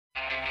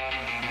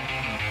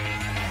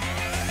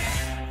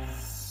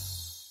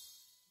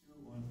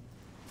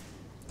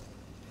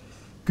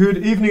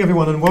Good evening,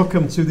 everyone, and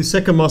welcome to the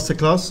second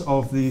masterclass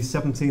of the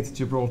 17th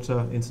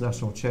Gibraltar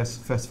International Chess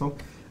Festival.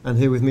 And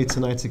here with me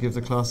tonight to give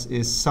the class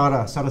is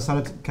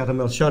Sarasadat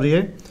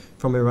Khademalsharieh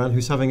from Iran,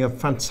 who's having a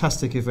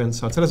fantastic event.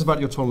 So tell us about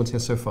your tournament here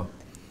so far.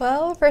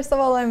 Well, first of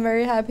all, I'm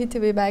very happy to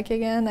be back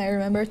again. I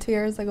remember 2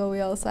 years ago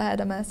we also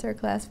had a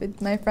masterclass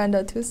with my friend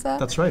Atusa.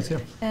 That's right, yeah.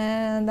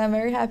 And I'm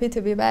very happy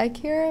to be back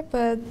here.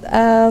 But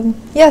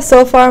yeah,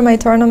 so far my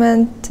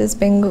tournament has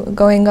been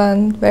going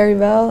on very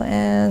well,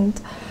 and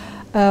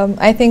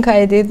I think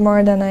I did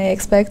more than I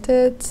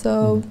expected.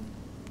 So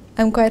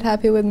I'm quite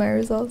happy with my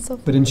results.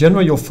 But in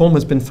general, your form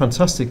has been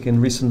fantastic in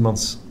recent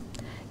months.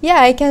 Yeah,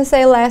 I can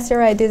say last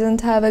year I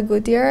didn't have a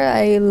good year.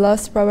 I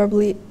lost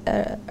probably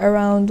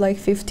around like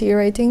 50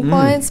 rating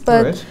points,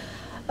 but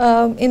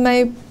in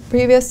my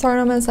previous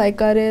tournaments I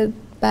got it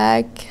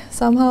back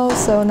somehow,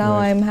 so now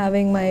I'm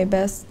having my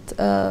best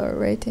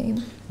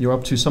rating. You're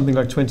up to something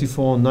like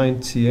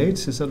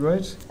 24.98, is that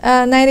right?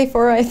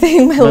 94, I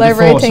think my live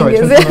rating sorry,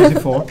 is.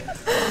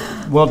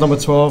 24.94. World number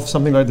 12,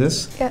 something like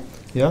this. Yeah.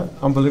 Yeah,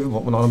 unbelievable.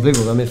 Well, not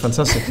unbelievable, I mean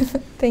fantastic.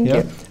 Thank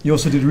you. You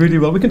also did really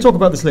well. We can talk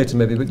about this later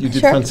maybe, but you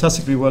did Sure.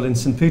 fantastically well in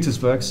St.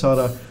 Petersburg.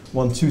 Sara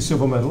won 2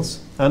 silver medals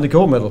and a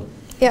gold medal.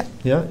 Yeah.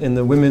 Yeah, in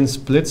the women's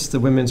blitz,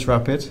 the women's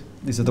rapid.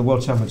 These are the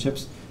world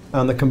championships.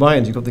 And the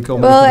combined, you got the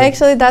gold medal. Well,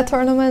 actually that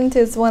tournament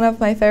is one of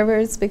my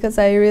favorites because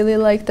I really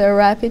like the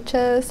rapid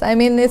chess. I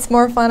mean, it's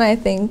more fun, I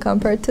think,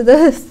 compared to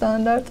the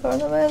standard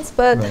tournaments,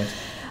 but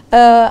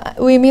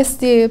we missed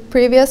the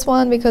previous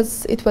one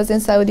because it was in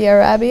Saudi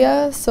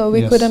Arabia, so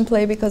we couldn't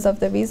play because of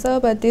the visa.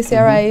 But this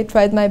year I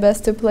tried my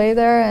best to play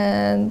there,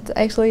 and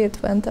actually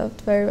it went out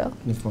very well.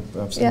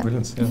 Absolutely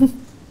brilliant.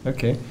 Yeah.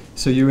 Okay,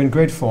 so you're in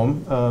great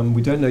form.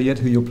 We don't know yet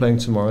who you're playing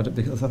tomorrow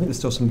because I think there's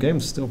still some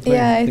games still playing.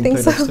 Yeah, I think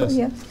so.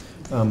 Yeah.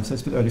 So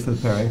it's a bit early for the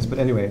pairings, but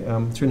anyway,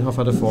 3.5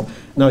 out of 4.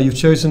 Now you've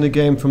chosen a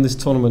game from this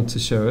tournament to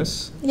show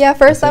us. Yeah,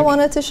 first I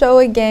wanted to show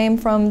a game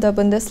from the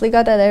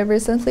Bundesliga that I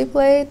recently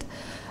played.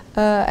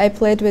 I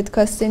played with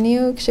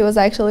Kosteniuk. She was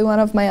actually one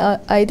of my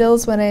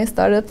idols when I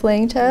started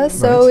playing chess,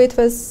 so it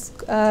was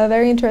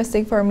very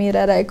interesting for me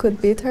that I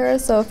could beat her.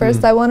 So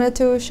first I wanted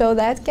to show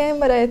that game,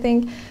 but I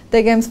think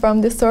the games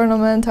from this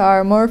tournament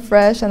are more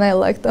fresh and I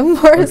like them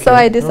more, so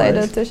I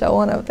decided to show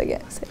one of the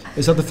games. Yeah.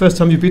 Is that the first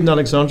time you've beaten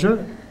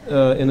Alexandra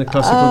in a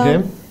classical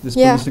game, this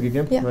Bundesliga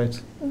game? Yeah.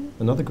 Right,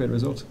 another great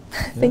result.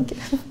 Thank you.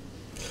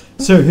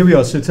 So here we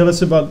are, so tell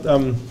us about,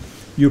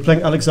 you were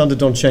playing Alexander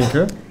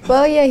Donchenko.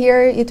 Well, yeah,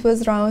 here it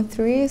was round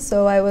 3,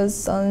 so I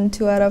was on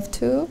 2 out of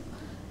 2.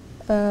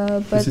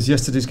 But this is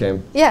yesterday's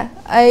game. Yeah,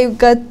 I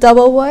got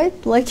double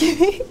white, lucky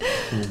me.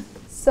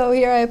 So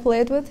here I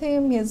played with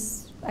him.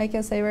 He's, I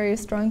can say, very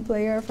strong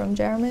player from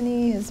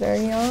Germany. He's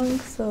very young,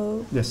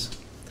 so... Yes.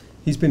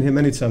 He's been here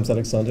many times,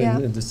 Alexander,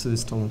 in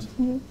this tournament.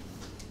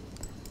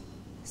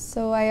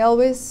 So I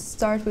always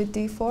start with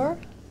d4.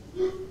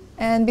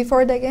 And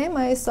before the game,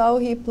 I saw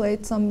he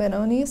played some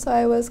Benoni, so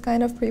I was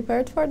kind of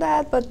prepared for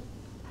that, but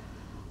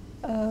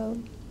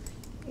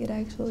it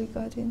actually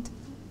got into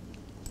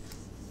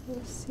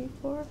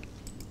c4.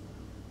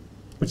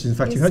 Which in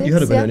fact, you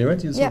had a Benoni,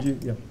 right?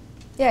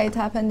 Yeah, it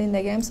happened in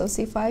the game, so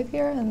c5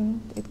 here, and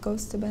it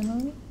goes to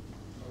Benoni.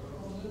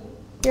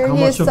 Here how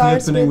much of the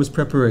opening was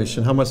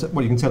preparation? How much,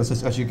 well, you can tell us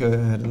as you go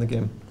ahead in the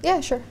game.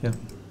 Yeah, sure. Yeah.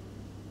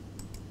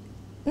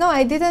 No,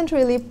 I didn't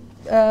really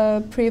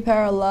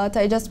prepare a lot.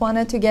 I just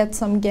wanted to get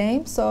some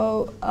games,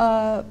 so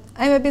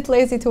I'm a bit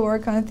lazy to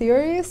work on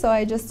theory, so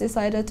I just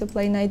decided to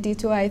play knight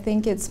d2. I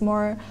think it's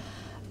more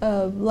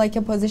like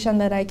a position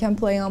that I can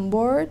play on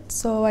board,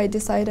 so I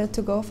decided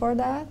to go for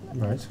that.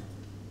 Right.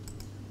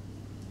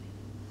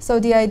 So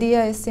the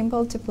idea is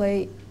simple, to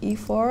play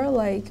e4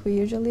 like we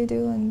usually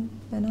do in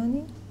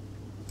Benoni.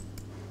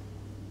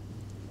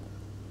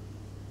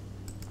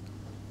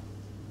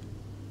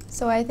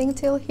 So I think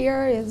till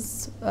here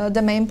is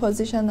the main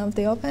position of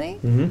the opening.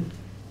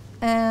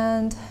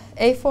 And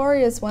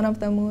a4 is one of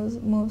the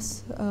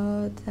moves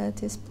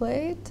that is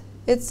played.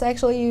 It's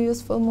actually a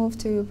useful move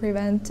to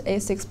prevent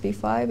a6,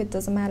 b5. It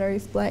doesn't matter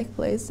if black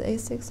plays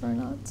a6 or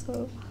not.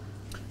 So.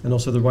 And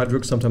also the white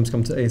rook sometimes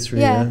come to a3.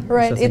 Yeah,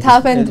 right. It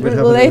happened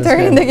later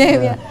in the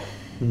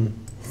game,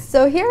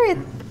 So here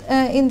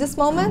in this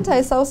moment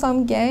I saw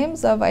some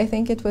games of, I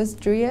think it was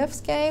Dreyev's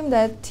game,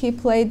 that he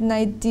played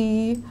knight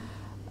d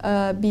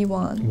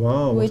b1.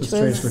 Wow, what a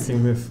strange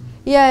looking move.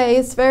 Yeah,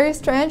 it's very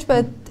strange,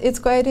 but it's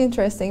quite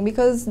interesting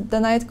because the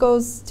knight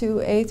goes to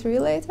a3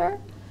 later,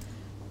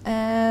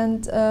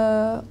 and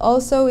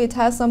also it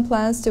has some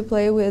plans to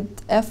play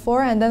with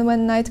f4, and then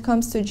when knight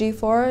comes to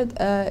g4,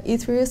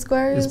 e3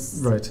 square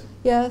is... Right.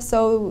 Yeah,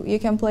 so you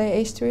can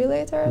play h3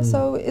 later,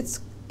 so it's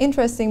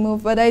interesting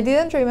move, but I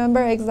didn't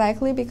remember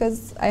exactly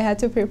because I had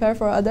to prepare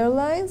for other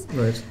lines.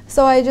 Right.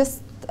 So I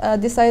just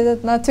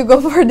decided not to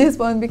go for this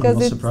one because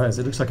I'm not surprised.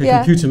 It looks like a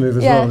computer move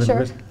as well.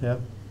 Sure. Yeah.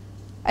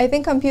 I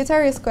think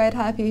computer is quite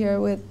happy here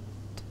with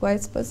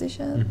white's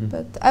position,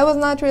 but I was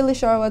not really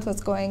sure what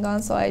was going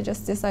on, so I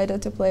just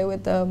decided to play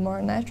with the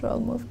more natural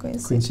move, queen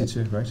c2. Queen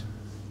c2, right.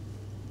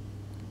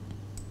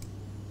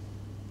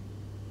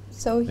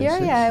 So here,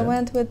 I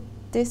went with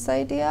this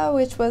idea,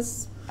 which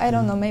was, I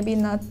don't know, maybe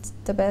not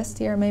the best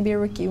here. Maybe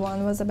rook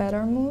e1 was a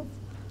better move.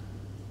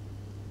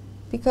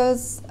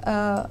 Because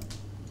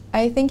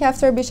I think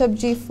after bishop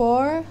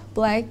g4,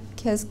 black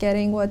is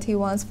getting what he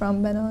wants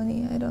from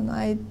Benoni. I don't know.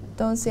 I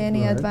don't see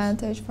any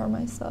advantage for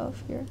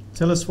myself here.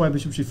 Tell us why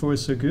bishop g4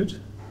 is so good.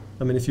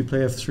 I mean, if you play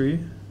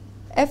f3.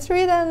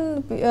 f3,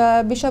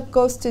 then bishop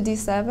goes to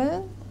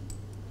d7.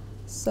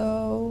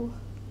 So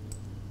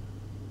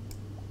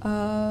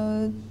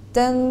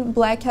then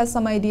black has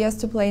some ideas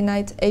to play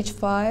knight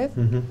h5.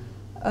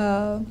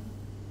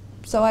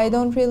 So I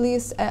don't really,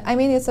 I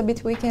mean, it's a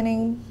bit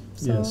weakening.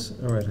 So yes,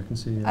 all right, I can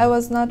see. I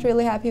was not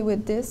really happy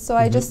with this, so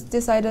I just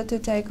decided to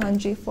take on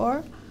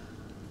g4.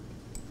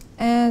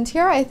 And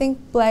here I think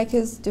black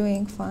is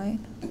doing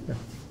fine. Yeah.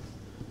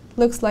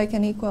 Looks like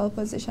an equal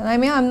position. I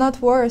mean, I'm not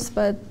worse,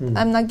 but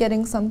I'm not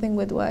getting something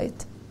with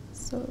white.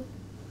 So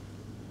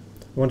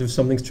I wonder if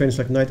something strange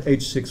like knight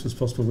h6 was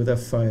possible with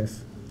f5,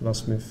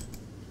 last move.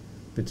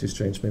 Bit too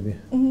strange, maybe.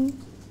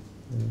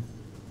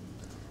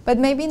 But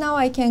maybe now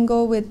I can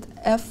go with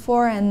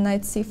f4 and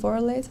knight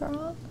c4 later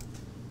on.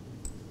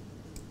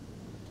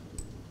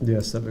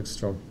 Yes, that looks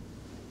strong.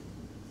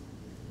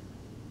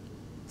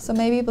 So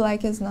maybe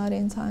black is not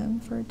in time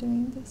for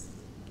doing this.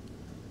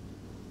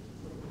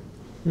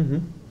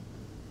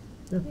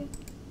 Yeah.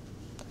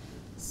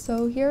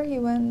 So here he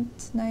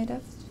went knight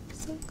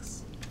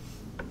f6.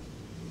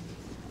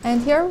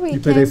 And here we You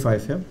played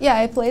a5, yeah? Yeah,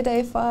 I played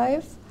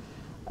a5.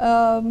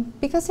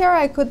 Because here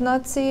I could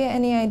not see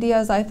any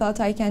ideas. I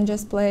thought I can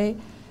just play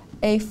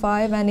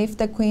a5, and if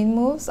the queen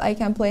moves, I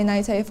can play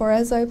knight a4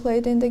 as I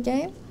played in the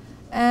game.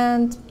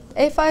 And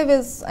a5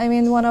 is, I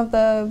mean, one of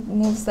the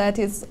moves that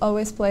is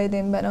always played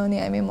in Benoni,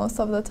 I mean, most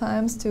of the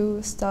times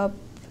to stop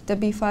the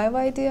b5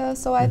 idea,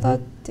 so I thought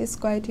it's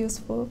quite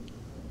useful.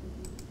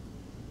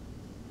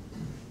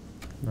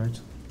 Right.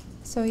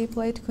 So he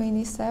played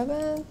queen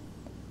e7.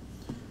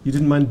 You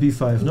didn't mind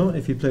b5, no?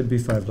 If you played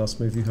b5 last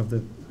move, you have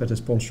the better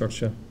pawn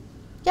structure.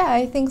 Yeah,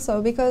 I think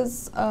so,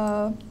 because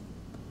after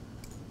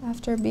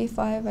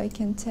b5 I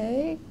can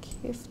take.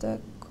 If the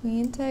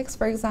queen takes,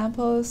 for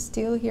example,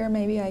 still here,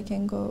 maybe I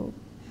can go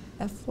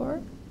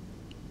f4.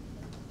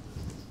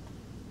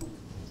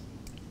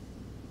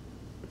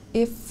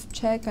 If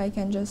check, I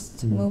can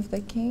just move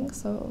the king,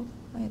 so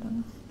I don't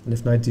know. And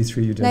if knight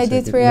d3, you don't knight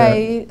take d3,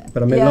 it. Yeah.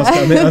 But I mean,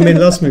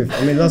 last move.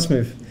 I mean, last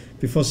move.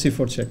 Before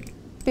c4 check.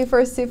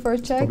 Before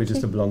c4 check. Probably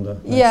just a blunder.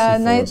 Yeah,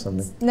 knight c4 or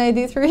something. Knight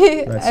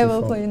d3. Knight I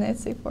will c4. play knight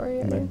c4.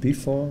 Yeah. Knight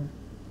b4.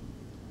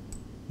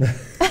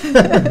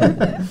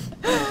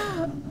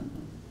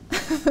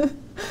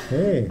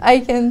 Hey. I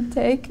can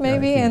take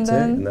maybe, and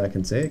then I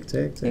can take.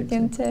 You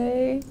can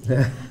take.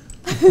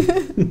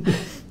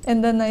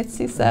 And then knight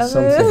c7.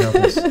 Something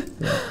happens.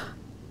 Yeah.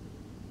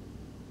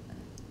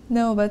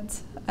 No,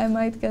 but I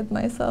might get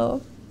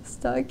myself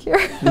stuck here.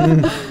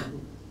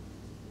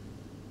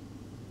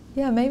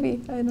 Yeah,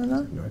 maybe. I don't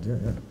know. No idea,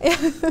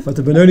 yeah. But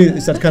the Benoni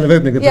is that kind of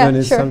opening. The Benoni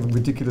is sure. kind of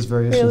ridiculous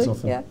variations Really,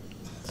 often. yeah.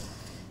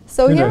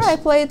 So Who here knows? I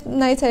played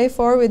knight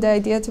a4 with the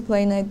idea to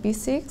play knight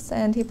b6,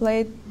 and he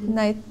played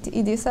knight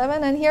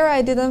ed7, and here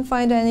I didn't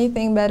find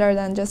anything better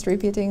than just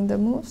repeating the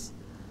moves.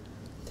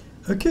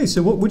 Okay,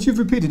 so what would you have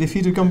repeated if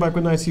he'd have come back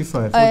with knight c5?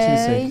 What do you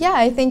think? Yeah,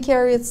 I think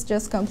here it's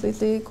just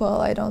completely equal.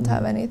 I don't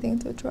have anything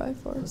to try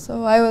for.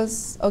 So I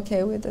was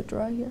okay with the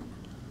draw here.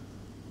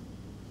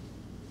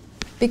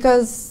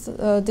 Because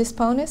this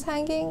pawn is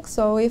hanging,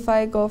 so if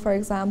I go, for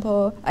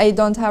example, I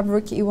don't have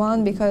rook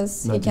e1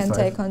 because he can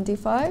take on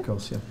d5. Of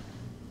course, yeah.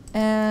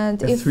 And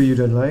f3 you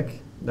don't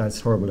like?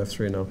 That's horrible,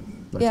 f3 now.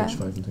 Like Yeah.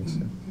 h5 and things,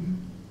 yeah.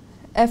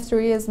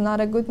 f3 is not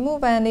a good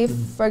move, and if,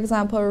 for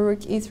example, rook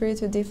e3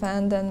 to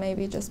defend, then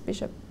maybe just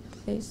bishop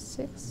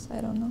h6,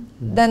 I don't know.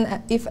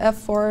 Then if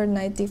f4,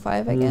 knight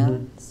d5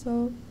 again,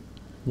 so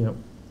Yeah.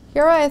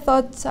 here I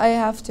thought I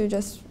have to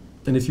just...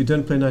 And if you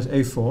don't play knight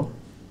a4,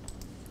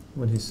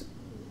 when he's...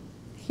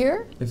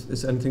 Here?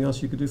 Is there anything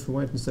else you could do for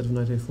white instead of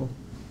knight a4?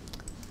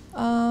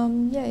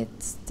 Yeah,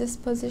 it's this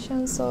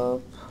position,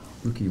 so...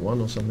 Rook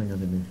e1 or something, I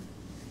don't know.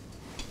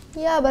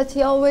 Yeah, but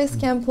he always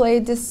can play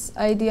this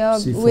idea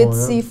C4, with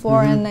yeah.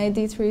 c4 and knight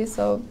d3,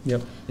 so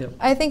Yep.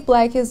 I think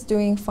black is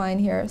doing fine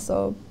here,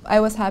 so I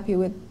was happy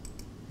with,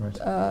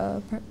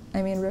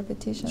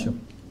 repetition. Sure.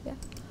 Yeah.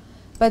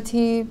 But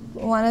he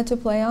wanted to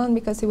play on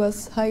because he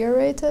was higher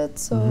rated,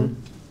 so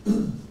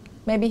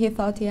maybe he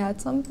thought he had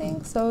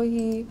something, so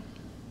we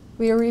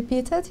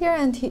repeated here,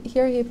 and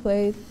here he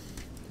played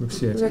Rook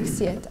c8. rook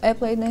c8. I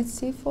played knight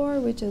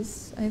c4, which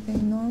is, I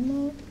think,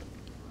 normal.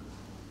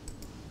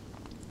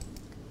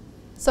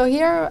 So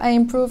here I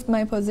improved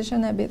my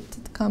position a bit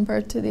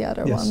compared to the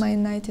other one. My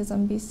knight is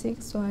on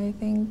b6, so I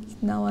think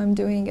now I'm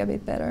doing a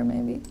bit better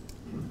maybe.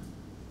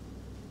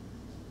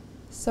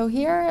 So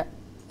here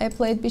I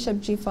played bishop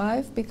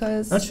g5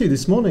 because... Actually,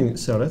 this morning,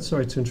 Sarah,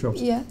 sorry to interrupt.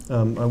 Yeah.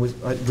 I was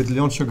with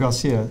Leoncio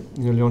Garcia.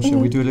 You know, Leoncio,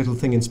 we do a little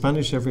thing in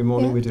Spanish every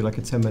morning. Yeah. We do like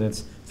a 10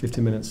 minutes,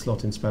 15-minute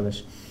slot in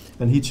Spanish.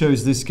 And he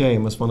chose this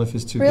game as one of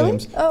his two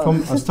games. Oh.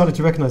 I started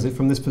to recognize it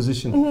from this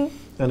position.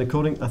 And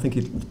according, I think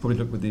he probably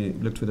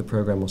looked with the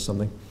program or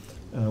something.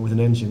 with an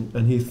engine,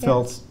 and he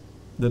felt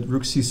that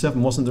rook c7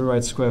 wasn't the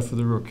right square for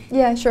the rook.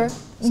 Yeah, sure.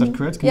 Is that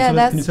correct?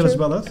 Can you tell us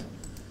about that?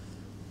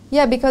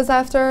 Yeah, because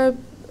after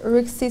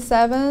rook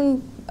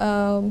c7,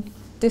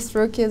 this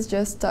rook is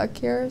just stuck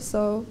here,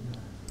 so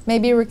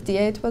maybe rook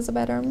d8 was a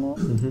better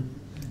move.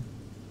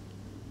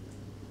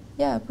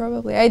 Yeah,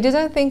 probably. I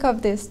didn't think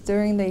of this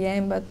during the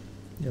game, but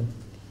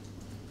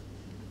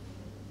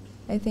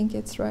I think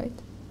it's right.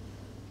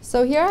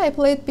 So here I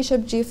played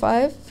bishop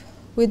g5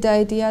 with the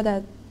idea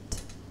that,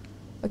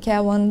 okay,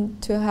 I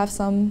want to have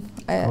some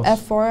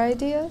f4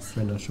 ideas.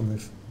 Very natural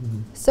move.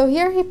 So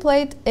here he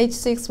played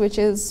h6, which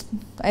is,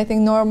 I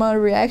think, normal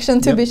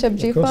reaction to bishop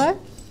g5.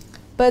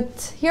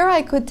 But here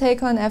I could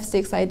take on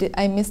f6.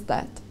 I missed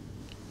that.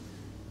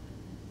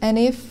 And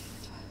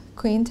if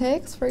queen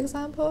takes, for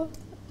example,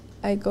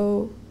 I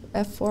go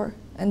f4,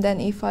 and then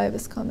e5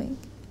 is coming.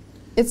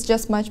 It's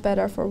just much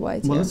better for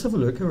white. Well, let's have a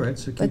look. All right.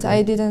 So but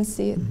I didn't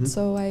see it,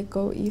 so I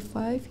go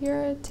e5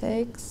 here.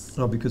 Takes.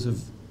 Oh, because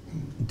of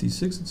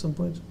d6 at some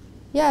point.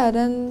 Yeah,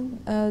 then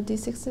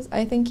d6 is.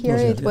 I think here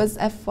it was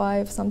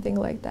f5, something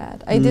like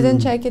that. I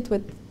didn't check it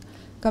with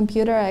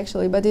computer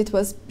actually, but it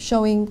was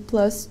showing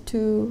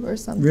 +2 or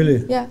something.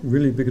 Really? Yeah.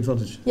 Really big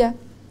advantage. Yeah,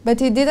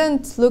 but it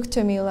didn't look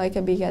to me like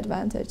a big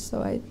advantage,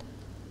 so I.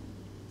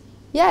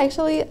 Yeah,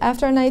 actually,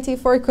 after knight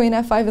e4, queen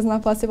f5 is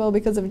not possible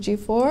because of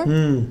g4.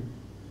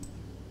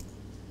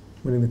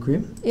 Winning the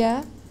queen?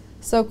 Yeah.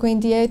 So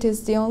queen d8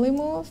 is the only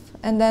move,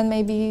 and then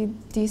maybe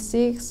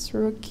d6,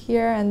 rook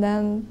here, and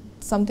then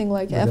something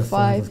like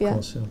f5. Of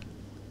course, yeah.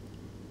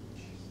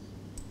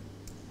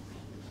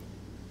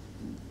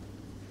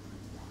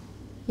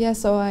 Yeah,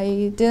 so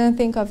I didn't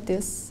think of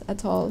this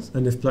at all.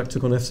 And if black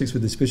took on f6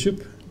 with this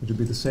bishop, would it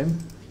be the same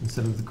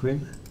instead of the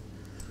queen?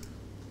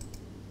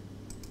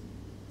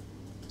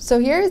 So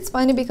here it's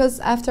funny because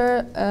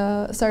after,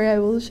 sorry, I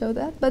will show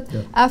that, but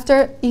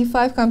after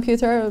e5,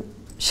 computer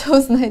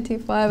shows knight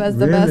e5 as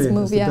the best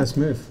move. That's the best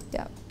move?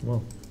 Yeah.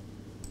 Wow.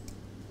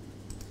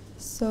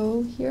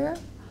 So here,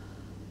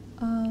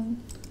 I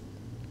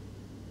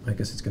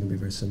guess it's going to be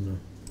very similar.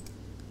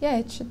 Yeah,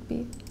 it should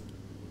be.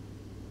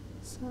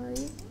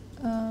 Sorry,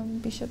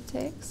 bishop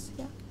takes,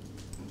 yeah.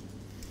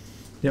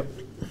 Yep.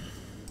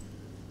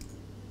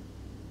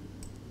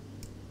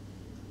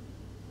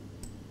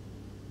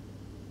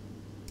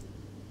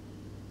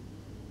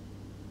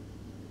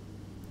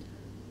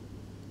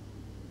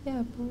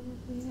 Yeah,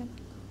 probably, yeah.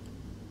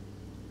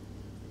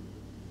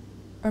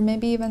 Or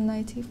maybe even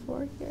knight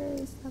e4 here,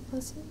 is that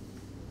possible?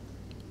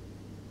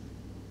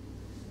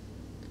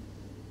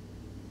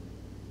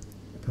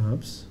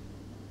 Perhaps.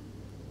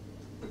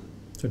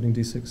 Threatening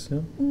d6,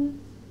 yeah?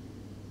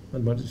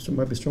 That might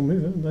be a strong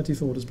move, eh? Knight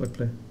e4, what does black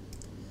play?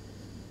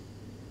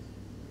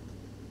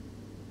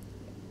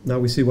 Now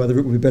we see why the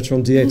rook would be better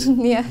on d8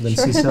 than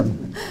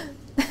c7.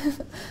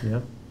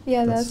 Yeah?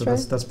 Yeah, that's right.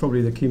 That's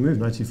probably the key move,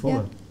 knight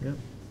e4. Yeah.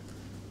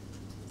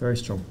 Very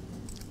strong.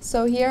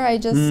 So here I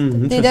just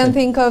didn't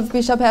think of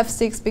bishop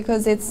f6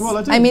 because it's,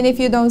 I mean, if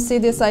you don't see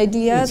this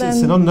idea, then...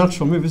 It's an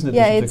unnatural move, isn't it?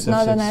 Yeah, it's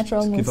not a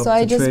natural move. So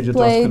I just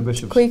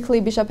played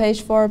quickly bishop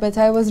h4, but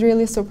I was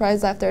really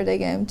surprised after the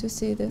game to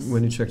see this.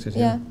 When you checked it,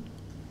 yeah.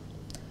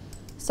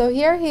 So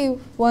here he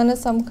wanted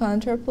some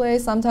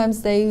counterplay.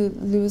 Sometimes they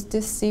lose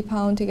this c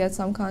pawn to get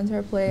some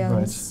counterplay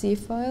on c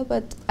file,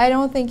 but I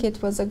don't think it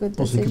was a good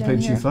decision. Also, you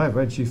could play g5,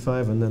 right?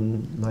 g5 and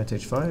then knight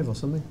h5 or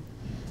something?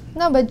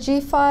 No, but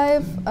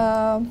g5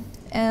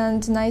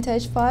 and knight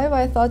h5,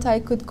 I thought I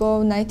could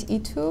go knight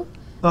e2.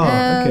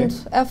 And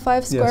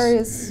f5 square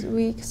is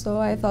weak, so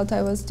I thought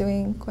I was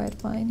doing quite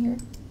fine here.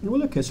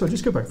 Well, okay, so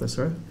just go back there,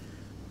 sorry.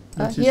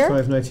 Knight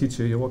h5, knight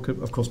e2,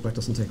 yeah, of course black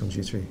doesn't take on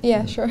g3.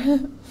 Yeah, sure.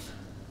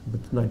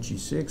 But knight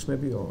g6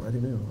 maybe, or I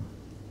don't know.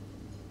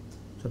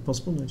 Is that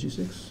possible, knight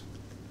g6?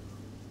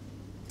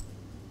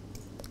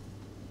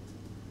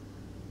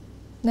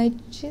 Knight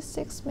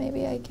g6,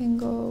 maybe I can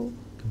go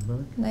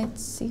knight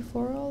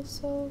c4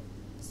 also.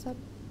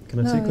 Can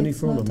I take on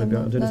e4 or not? Maybe I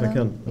don't know if I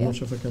can. I'm not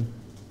sure if I can.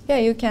 Yeah,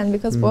 you can,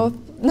 because both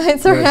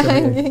knights are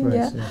hanging.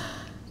 Yeah.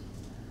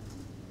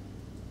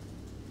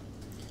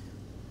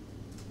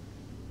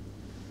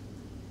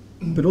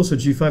 But also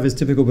g5 is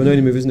typical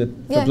Benoni move, isn't it?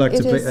 For black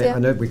to play. Is, I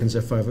know weakens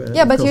f5.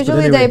 Yeah, but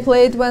usually they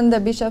played when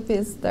the bishop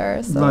is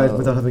there. So right,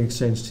 without having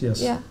exchanged,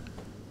 yes. Yeah.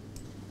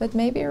 But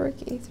maybe rook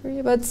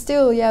e3. But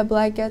still, yeah,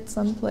 black gets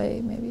some play,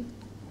 maybe.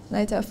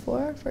 Knight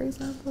f4, for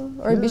example.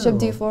 Or bishop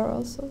d4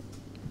 also.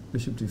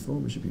 Bishop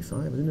d4, bishop e5.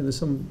 I don't know, there's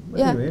some...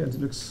 Anyway, it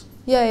looks...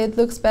 Yeah, it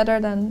looks better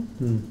than...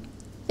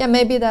 Yeah,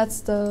 maybe that's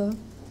the...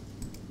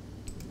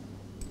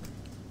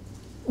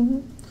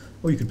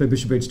 Or you could play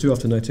bishop h2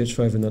 after knight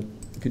h5 and that...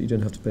 You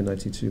don't have to play knight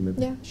e2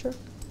 maybe. Yeah, sure.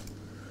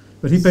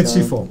 But he played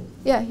c4.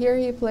 Yeah, here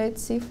he played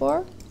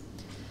c4.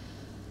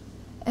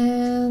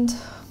 And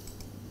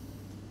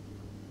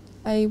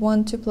I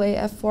want to play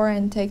f4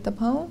 and take the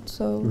pawn,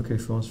 so... Rook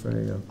a4 is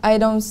very... I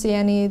don't see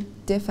any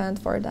defense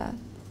for that.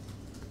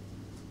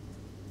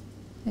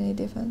 Any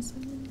defense.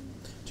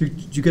 Do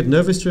you get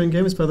nervous during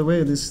games, by the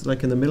way? This,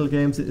 like in the middle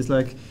games, it's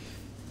like...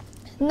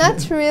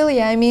 Not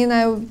really. I mean,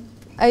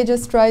 I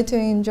just try to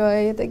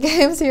enjoy the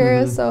games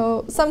here.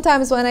 So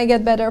sometimes when I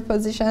get better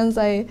positions,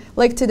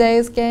 like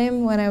today's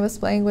game when I was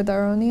playing with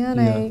Aronian,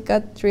 I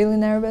got really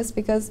nervous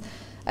because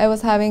I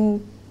was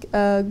having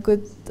a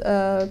good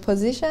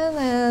position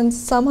and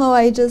somehow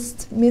I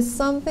just missed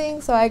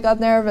something. So I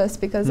got nervous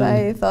because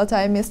I thought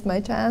I missed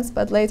my chance.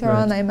 But later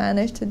on, I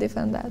managed to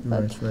defend that.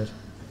 Right.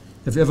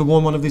 Have you ever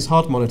worn one of these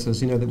heart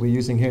monitors, you know, that we're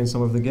using here in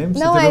some of the games?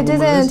 No, I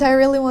didn't. I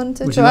really want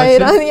to try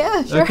it on.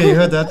 Yeah, sure. Okay, you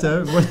heard that.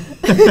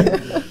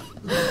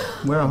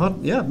 Wear a heart?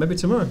 Yeah, maybe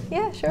tomorrow.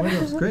 Yeah, sure.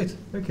 That's great.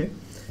 Okay.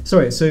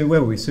 Sorry, so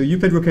where were we? So you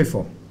played rook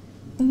a4.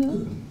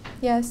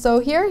 Yeah, so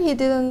here he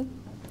didn't,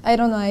 I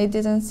don't know, I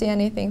didn't see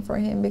anything for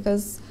him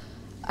because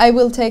I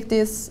will take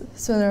this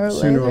sooner or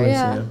later.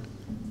 Yeah.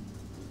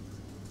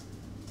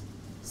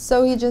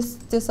 So he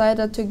just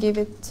decided to give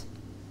it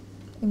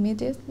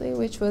immediately,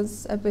 which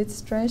was a bit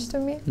strange to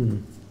me.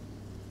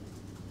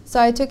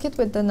 So I took it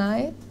with the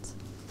knight.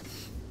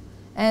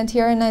 And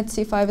here knight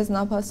c5 is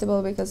not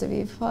possible because of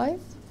e5.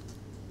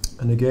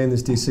 And again,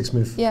 this d6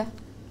 move. Yeah.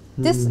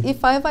 This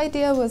e5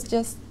 idea was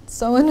just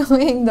so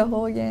annoying the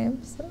whole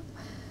game.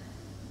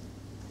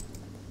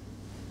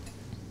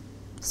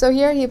 So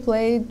here he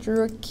played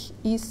rook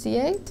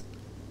ec8.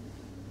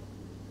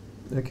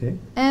 Okay.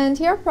 And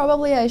here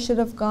probably I should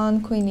have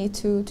gone queen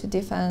e2 to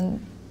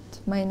defend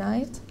my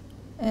knight.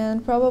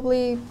 And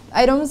probably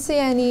I don't see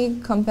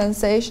any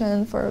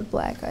compensation for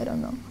black, I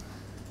don't know.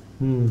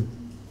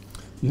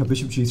 You have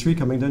bishop g3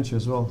 coming, don't you,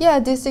 as well? Yeah,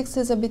 d6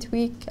 is a bit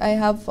weak. I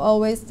have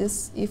always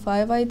this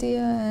e5 idea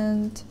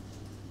and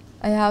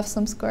I have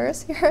some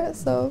squares here,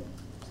 so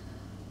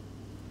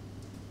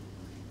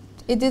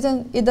it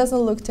doesn't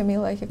look to me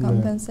like a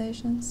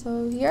compensation.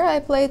 So here I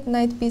played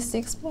knight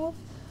b6 move,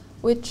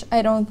 which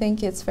I don't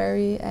think it's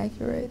very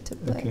accurate to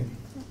play. Okay.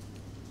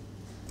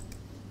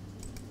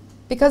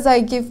 Because I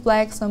give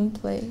black some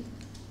play.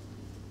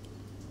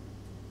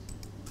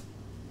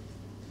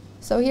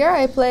 So here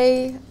I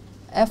play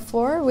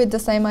f4 with the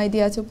same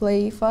idea to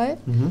play e5.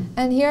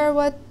 And here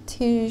what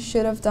he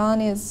should have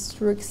done is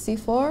rook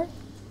c4.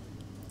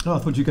 Oh, I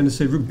thought you were going to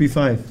say rook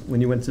b5 when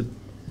you went to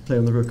play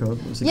on the rook. I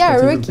was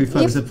rook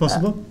b5. Is that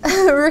possible?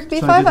 Rook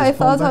b5, I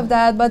thought of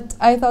that, but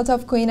I thought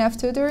of queen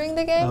f2 during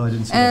the game. Oh, I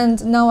didn't see and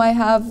that. Now I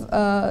have,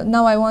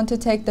 now I want to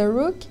take the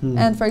rook.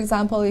 And for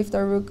example, if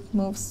the rook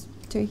moves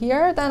to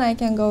here, then I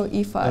can go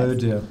e5. Oh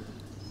dear.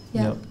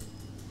 Yeah.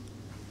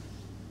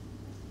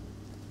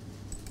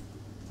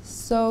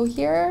 So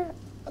here,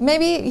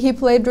 maybe he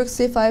played rook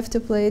c5 to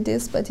play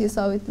this, but he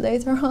saw it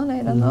later on,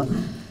 I don't know.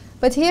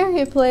 But here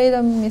he played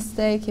a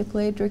mistake, he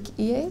played rook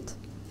e8.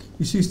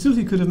 You see, still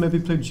he could have maybe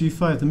played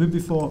g5, the move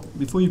before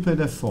you played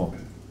f4.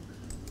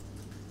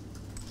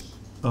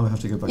 Oh, I have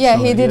to go back. Yeah,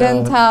 he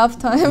didn't have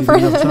time for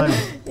that.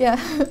 Yeah.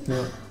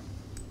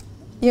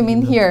 You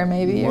mean here,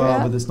 maybe?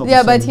 Well, but it's not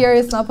but here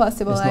it's not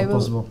possible. It's not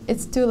possible.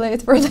 It's too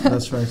late for that.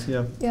 That's right,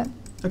 yeah. Yeah.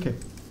 Okay.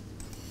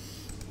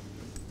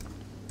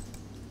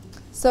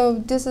 So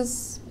this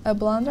is a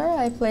blunder.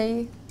 I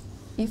play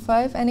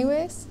e5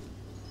 anyways.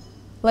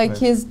 Like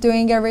he's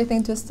doing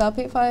everything to stop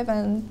e5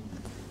 and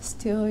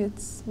still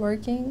it's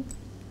working.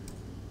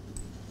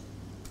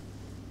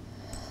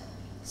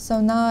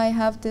 So now I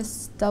have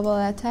this double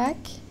attack.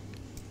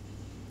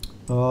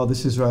 Oh,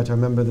 this is right. I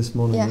remember this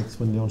morning. That's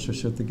when Leon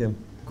showed the game.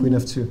 Queen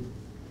f2.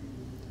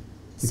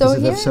 Because so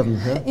of here,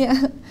 f7,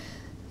 yeah.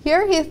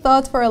 Here he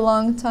thought for a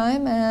long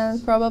time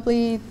and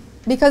probably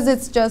because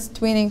it's just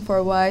winning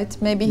for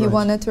white, maybe he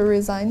wanted to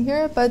resign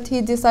here, but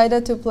he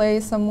decided to play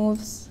some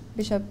moves,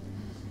 bishop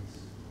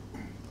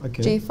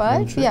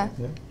g5. Yeah.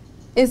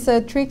 It's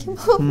a tricky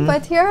move,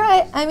 but here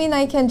I mean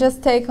I can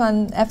just take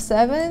on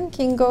f7,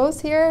 king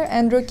goes here,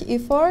 and rook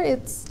e4,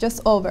 it's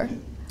just over.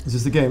 Is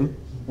this the game?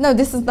 No,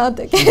 this is not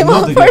the game,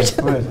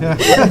 unfortunately.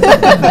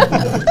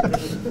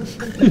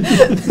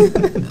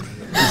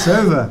 It's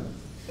over.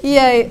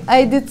 Yeah,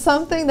 I did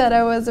something that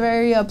I was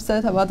very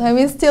upset about. I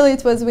mean, still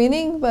it was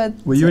winning, but...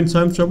 Were you in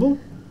time trouble?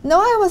 No,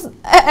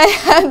 I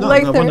had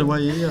like... I wonder why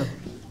you,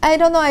 I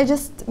don't know,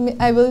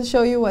 I will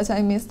show you what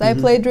I missed. I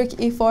played rook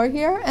e4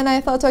 here, and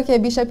I thought, okay,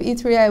 bishop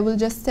e3 I will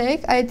just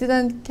take. I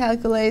didn't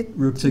calculate...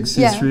 Rook takes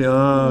c3,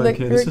 oh,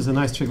 okay, this is a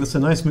nice trick. That's a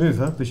nice move,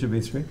 huh, bishop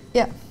e3?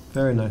 Yeah.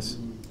 Very nice.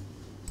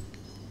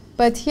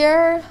 But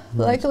here,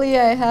 luckily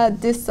I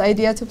had this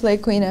idea to play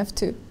queen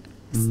f2.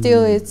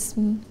 Still it's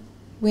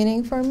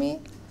winning for me.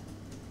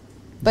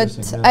 But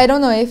I don't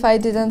know, if I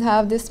didn't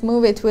have this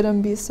move, it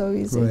wouldn't be so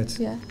easy. Right.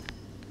 Yeah.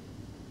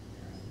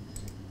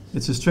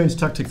 It's a strange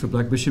tactic for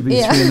black, bishop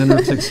e3 and then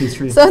rook takes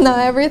c3. So now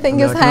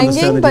everything is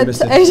hanging, but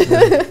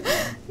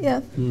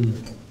yeah.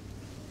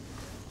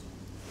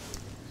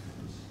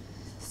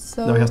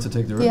 So now he has to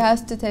take the rook. He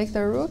has to take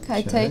the rook.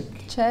 I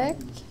take check,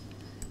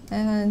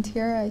 and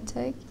here I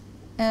take.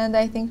 And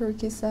I think rook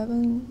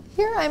e7.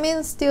 Here, I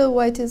mean, still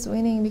white is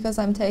winning because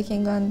I'm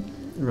taking on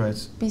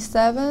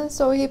b7.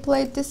 So he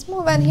played this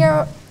move. And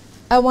here,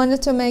 I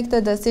wanted to make the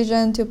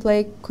decision to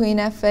play queen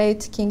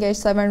f8, king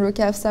h7, rook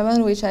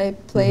f7, which I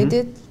played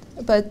it.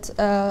 But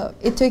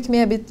it took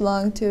me a bit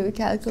long to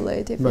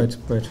calculate. If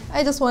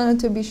I just wanted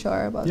to be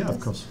sure about this. Yeah, of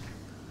course.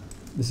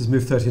 This is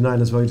move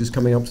 39 as well. You're just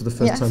coming up to the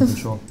first time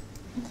control.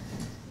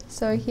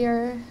 So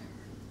here,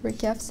 rook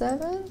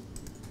f7.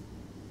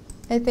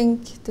 I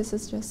think this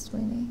is just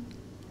winning.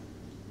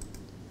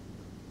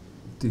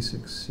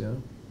 d6, yeah.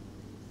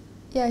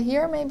 Yeah,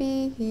 here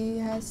maybe he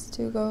has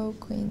to go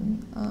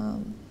queen.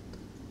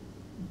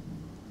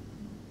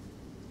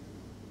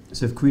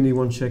 So if queen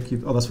e1 check,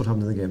 oh, that's what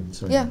happened in the game.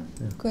 Sorry. Yeah,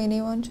 queen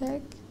e1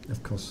 check.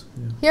 Of course.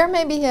 Yeah. Here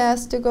maybe he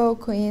has to go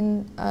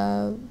queen,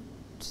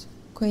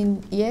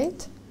 queen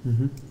e8.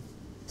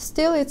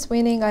 Still, it's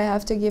winning. I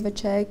have to give a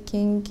check.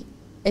 King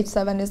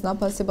h7 is not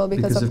possible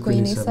because of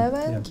queen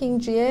e7. King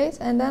g8,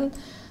 and then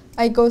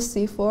I go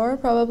c4.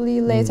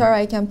 Probably later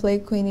I can play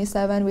queen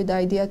e7 with the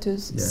idea to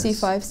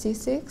c5,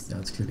 c6. Yeah,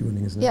 it's clearly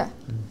winning, isn't it? Yeah.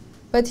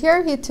 But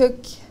here he took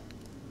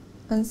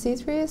on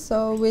c3,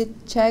 so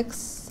with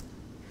checks,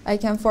 I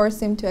can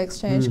force him to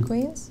exchange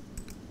queens.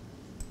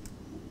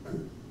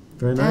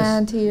 Very nice.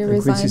 And he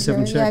resigned queen c7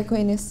 here. check. Yeah,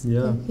 queen is.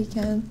 He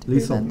can't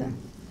prevent that.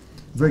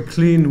 Very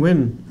clean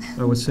win,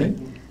 I would say.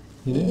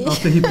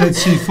 After he played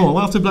c4. Well,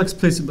 after black's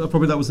played,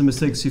 probably that was a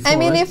mistake, c4. I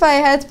mean, if I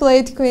had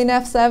played queen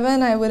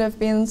f7, I would have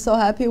been so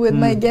happy with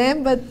my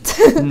game, but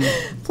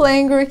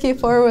playing rook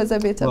e4 was a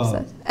bit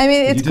upset. I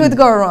mean, it could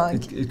go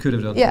wrong. It could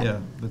have done, yeah.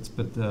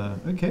 But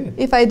okay.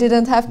 If I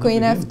didn't have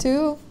queen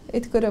f2,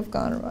 it could have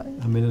gone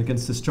wrong. I mean,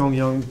 against a strong,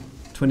 young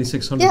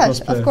 2600 plus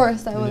player. Of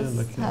course, I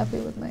was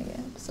happy with my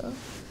game. So,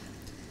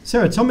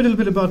 Sarah, tell me a little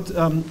bit about,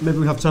 maybe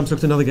we have time to look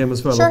at another game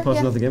as well, or pause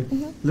another game.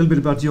 A little bit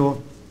about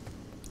your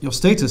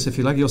status, if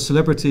you like, your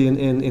celebrity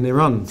in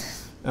Iran,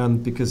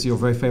 and because you're a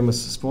very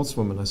famous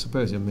sportswoman, I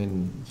suppose. I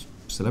mean,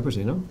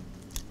 celebrity, no?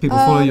 People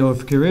follow your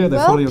career, they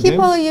follow your games?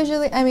 Well, people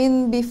usually, I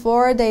mean,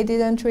 before they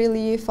didn't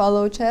really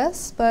follow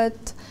chess,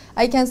 but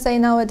I can say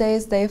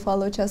nowadays they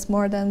follow chess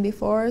more than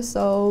before,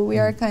 so we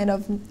are kind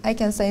of, I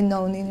can say,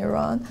 known in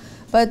Iran.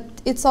 But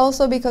it's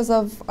also because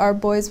of our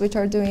boys, which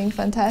are doing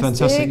fantastic.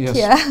 Fantastic,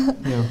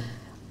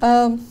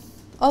 yes.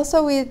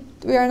 Also, we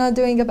are not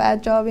doing a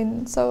bad job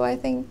in, so I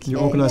think you're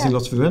organizing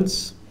lots of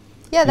events.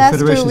 Yeah, that's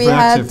true. We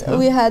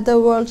had the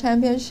World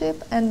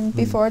Championship, and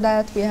before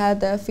that we had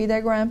the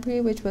FIDE Grand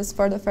Prix, which was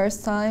for the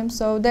first time.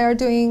 So they are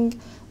doing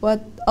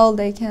all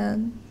they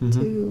can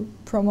to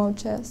promote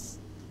chess,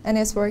 and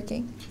it's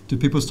working. Do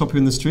people stop you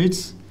in the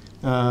streets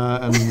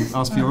and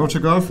ask for your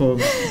autograph or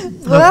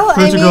well, have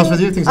photographs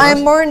with you? Things like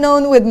I'm more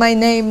known with my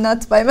name,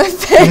 not by my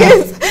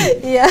face.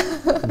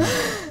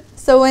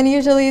 So when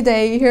usually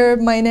they hear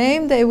my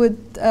name, they would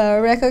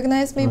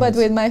recognize me, but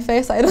with my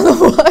face, I don't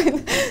know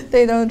why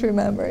they don't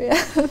remember.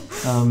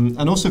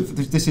 And also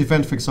this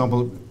event, for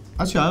example,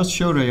 actually I asked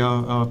Shorey,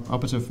 our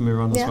arbiter from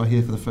Iran, as well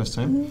here for the first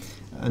time,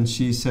 and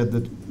she said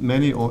that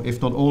many, or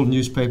if not all,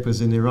 newspapers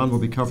in Iran will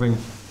be covering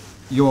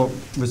your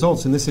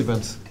results in this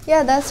event.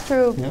 Yeah, that's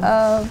true.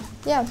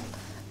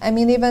 I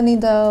mean, even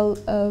in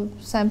the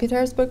St.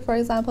 Petersburg, for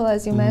example,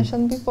 as you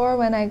mentioned before,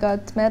 when I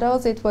got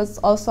medals, it was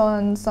also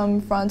on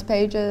some front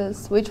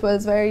pages, which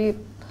was very,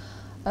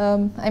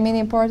 I mean,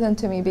 important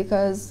to me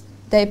because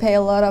they pay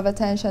a lot of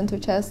attention to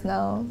chess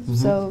now.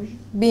 So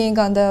being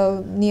on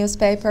the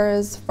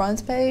newspaper's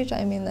front page,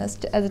 I mean, as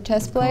a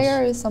chess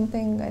player is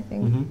something I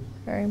think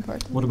very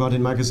important. What about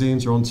in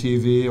magazines or on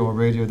TV or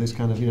radio, this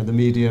kind of, the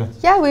media?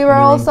 Yeah, we were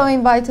also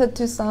invited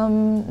to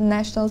some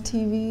national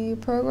TV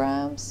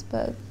programs,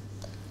 but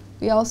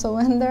we also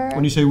went there.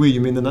 When you say we,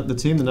 you mean the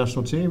team, the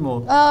national team,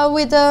 or?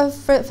 With the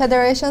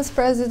federation's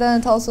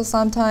president, also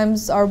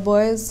sometimes our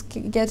boys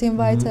get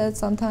invited,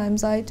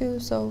 sometimes I do,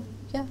 so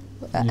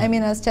I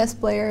mean, as chess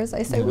players,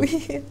 I say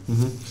we.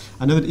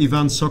 I know that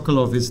Ivan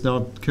Sokolov is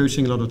now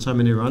coaching a lot of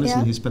time in Iran, isn't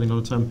he? He's spending a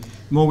lot of time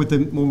more with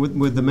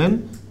the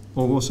men,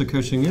 or also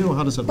coaching you, or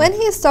how does that work? When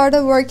he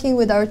started working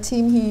with our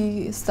team,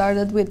 he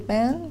started with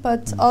men,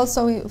 but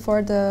also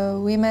for the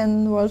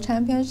Women World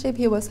Championship,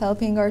 he was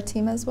helping our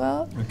team as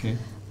well. Okay.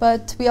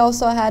 But we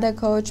also had a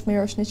coach,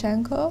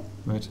 Miroshnichenko.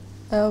 Right.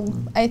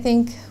 I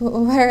think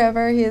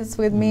wherever he is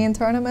with me in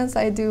tournaments,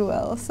 I do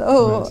well.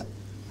 So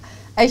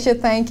I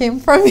should thank him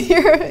from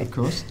here. Of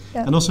course.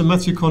 Yeah. And also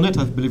Matthew Cornett,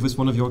 I believe, was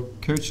one of your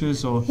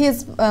coaches, or?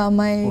 He's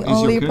my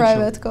only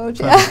private coach.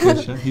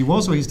 Coach, yeah. He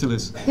was, or he still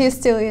is? He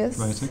still is.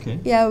 Right. Okay.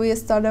 Yeah, we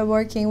started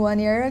working 1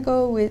 year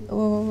ago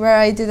where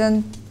I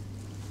didn't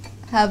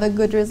have a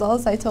good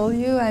results, I told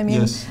you. I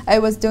mean, I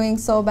was doing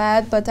so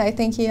bad, but I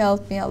think he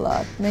helped me a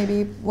lot.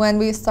 Maybe when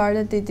we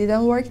started, it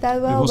didn't work that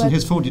well. It wasn't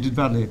his fault, you did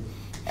badly.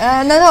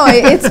 No,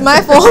 it's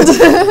my fault.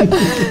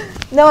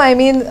 No, I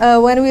mean,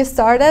 when we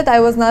started,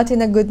 I was not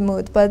in a good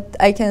mood, but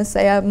I can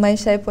say my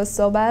shape was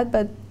so bad,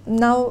 but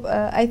now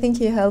I think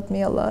he helped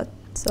me a lot.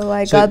 So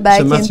I got back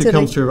into So Matthew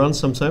comes to Iran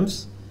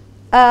sometimes?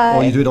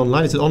 Or you do it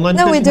online? Is it online?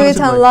 No, we do it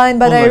online,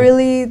 but I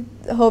really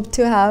hope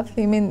to have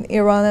him in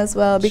Iran as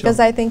well, because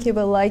I think he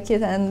will like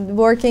it, and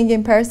working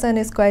in person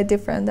is quite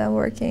different than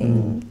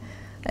working,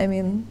 I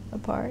mean,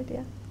 apart,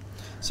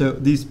 So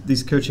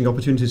these coaching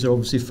opportunities are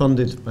obviously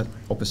funded, but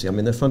obviously, I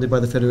mean, they're funded by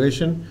the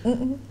federation.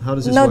 How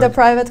does this work? No, the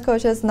private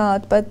coaches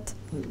not, but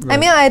I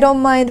mean, I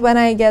don't mind when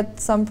I get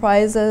some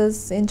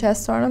prizes in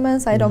chess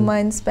tournaments. I don't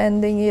mind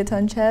spending it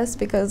on chess,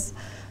 because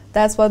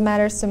that's what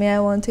matters to me. I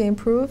want to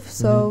improve,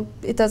 so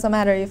it doesn't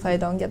matter if I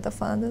don't get the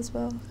fund as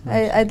well.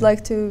 I'd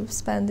like to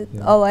spend it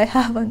all I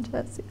have on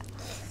chess. Yeah.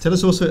 Tell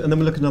us also, and then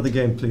we'll look at another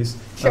game, please.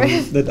 Sure.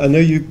 That I know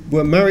you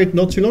were married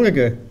not too long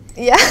ago.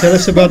 Yeah. Tell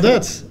us about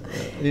that.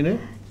 You know.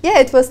 Yeah,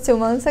 it was 2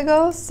 months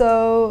ago.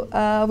 So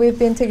we've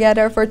been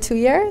together for 2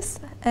 years,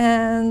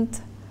 and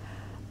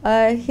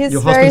he's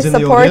Your very husband's in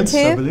the audience, I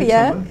supportive. believe,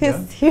 Yeah, he's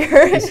somewhere.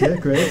 here. He's here,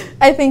 great.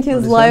 I think he's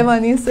What is live that?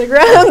 on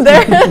Instagram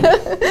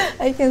there.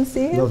 I can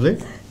see him. Lovely.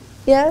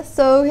 Yeah,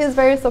 so he's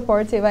very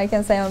supportive. I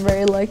can say I'm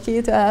very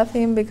lucky to have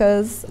him,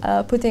 because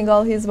putting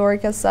all his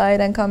work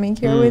aside and coming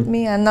here with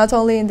me, and not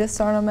only in this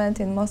tournament,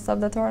 in most of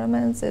the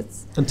tournaments,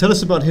 it's... And tell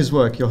us about his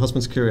work, your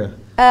husband's career.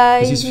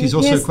 He's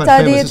also quite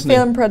studied famous, isn't he?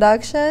 film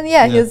production.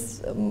 Yeah,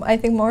 he's, I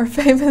think, more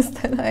famous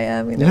than I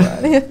am in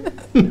Iran.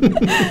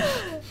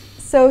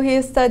 So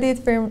he studied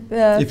film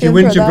production. If you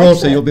win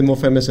Gibraltar, you'll be more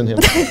famous than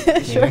him.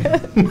 Sure.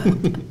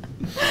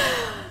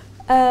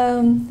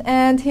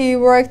 And he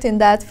worked in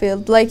that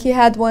field. Like, he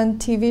had one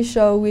TV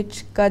show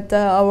which got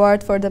the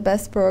award for the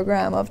best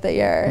program of the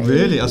year.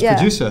 Really, as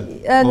producer?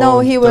 No,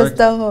 he was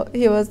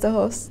the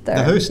host there.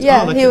 The host?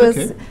 Yeah, oh, he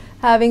was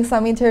having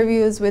some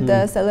interviews with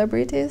the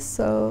celebrities.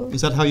 So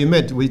is that how you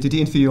met? Did he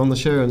interview you on the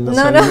show, and that's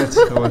no, how no. you met?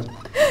 Or what?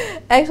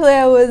 Actually,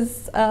 I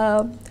was.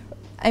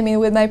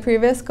 With my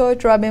previous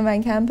coach, Robin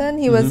Van Kampen,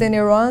 he was in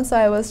Iran, so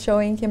I was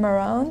showing him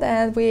around,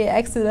 and we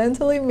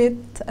accidentally met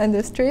on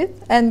the street.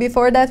 And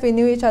before that, we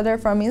knew each other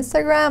from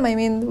Instagram. I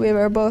mean, we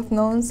were both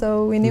known,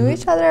 so we knew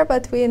each other,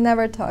 but we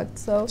never talked.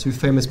 So two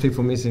famous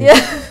people meeting.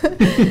 Yeah.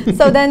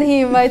 So then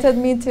he invited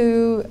me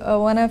to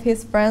one of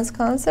his friends'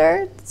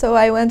 concerts. So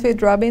I went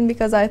with Robin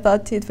because I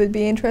thought it would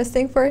be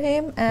interesting for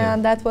him,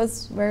 and that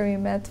was where we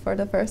met for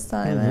the first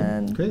time,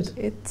 and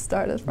it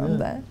started from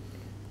that.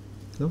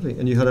 Lovely.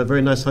 And you had a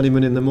very nice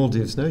honeymoon in the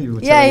Maldives, no? You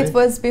were it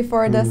was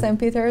before the St.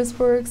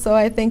 Petersburg, so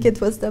I think it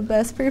was the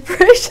best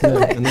preparation.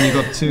 Yeah. And then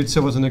you got 2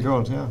 silvers and a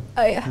gold,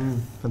 Oh, yeah.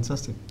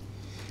 Fantastic.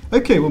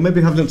 Okay, well, maybe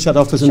have a little chat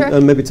afterwards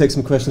and maybe take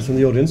some questions from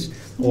the audience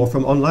or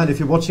from online. If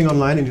you're watching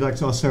online and you'd like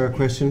to ask Sarah a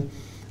question,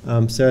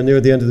 Sarah, near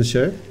the end of the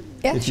show,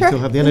 if you still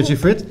have the energy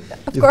for it,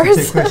 of you course. can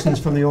take questions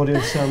from the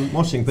audience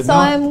watching. But so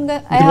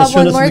now I have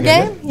one more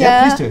game,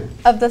 please do.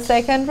 Of the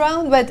second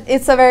round, but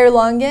it's a very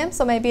long game,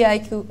 so maybe I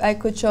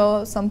could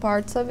show some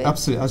parts of it.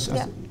 Absolutely,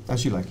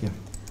 as you like, yeah.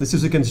 This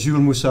is against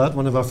Jules Moussad,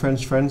 one of our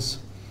French friends.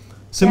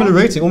 Similar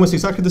rating, almost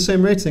exactly the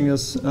same rating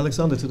as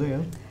Alexander today,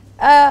 yeah?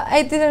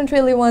 I didn't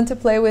really want to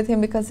play with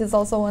him because he's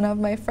also one of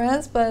my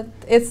friends, but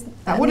it's...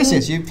 what is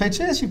this? You play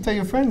chess, you play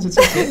your friends, it's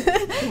okay.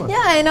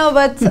 Yeah, I know,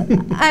 but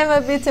I'm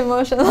a bit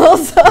emotional,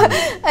 so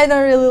I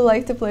don't really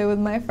like to play with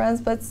my friends,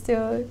 but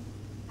still.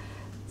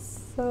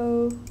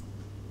 So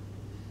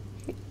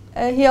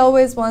he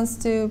always wants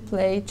to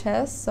play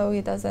chess, so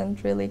he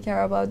doesn't really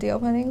care about the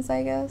openings,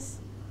 I guess.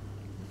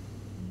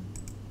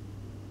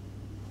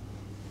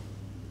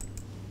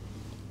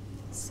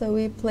 So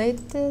we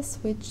played this,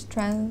 which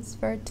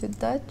transferred to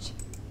Dutch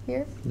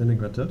here.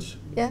 Leningrad Dutch.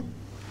 Yeah.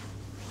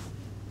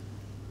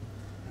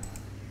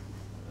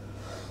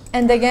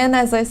 And again,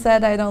 as I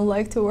said, I don't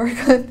like to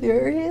work on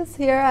theories.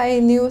 Here I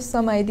knew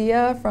some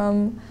idea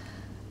from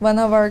one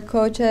of our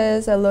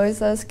coaches,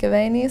 Aloisas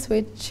Kevenis,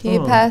 which he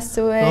passed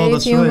away a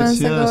few months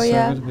ago.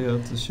 Yeah.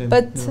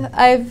 But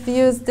I've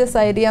used this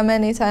idea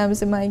many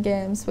times in my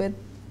games with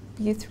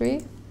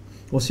B3.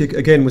 Was he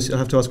again? I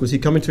have to ask. Was he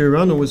coming to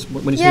Iran, or was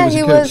when he was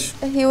a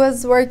coach? He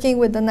was working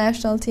with the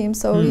national team.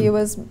 So he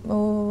was.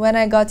 When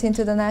I got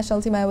into the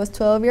national team, I was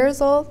 12 years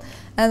old,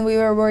 and we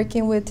were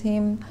working with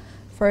him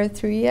for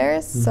 3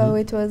 years. So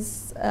it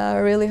was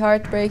really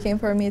heartbreaking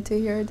for me to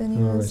hear the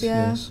news.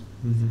 Yes.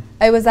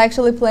 I was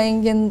actually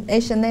playing in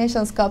Asian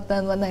Nations Cup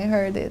then when I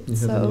heard it.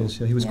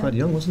 He was quite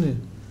young, wasn't he?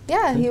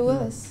 Yeah, he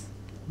was.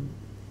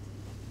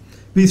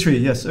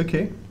 B3, yes,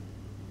 okay.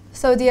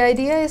 So the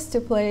idea is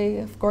to play,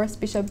 of course,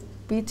 Bishop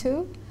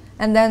B2,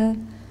 and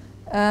then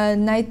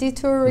Knight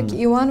D2, Rook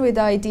E1, with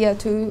the idea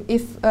to,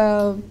 if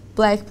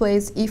Black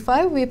plays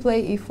E5, we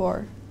play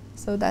E4.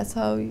 So that's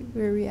how we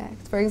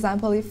react. For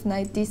example, if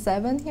Knight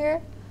D7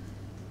 here,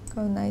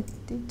 go Knight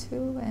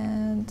D2,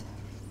 and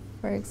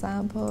for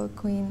example,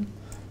 Queen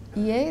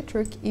E8,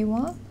 Rook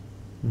E1,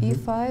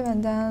 E5,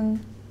 and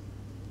then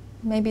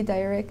maybe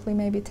directly,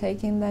 maybe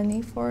taking then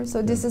E4.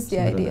 So this is the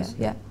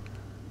idea,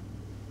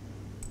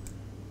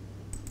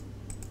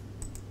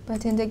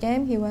 But in the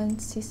game, he went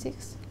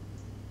C6.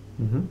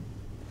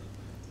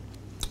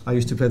 I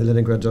used to play the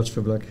Leningrad Dutch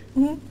for Black.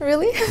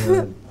 Really?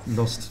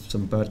 Lost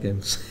some bad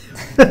games.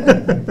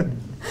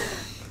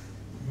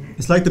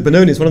 It's like the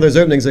Benoni. It's one of those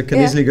openings that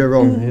can easily go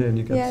wrong. And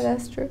you get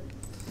that's true.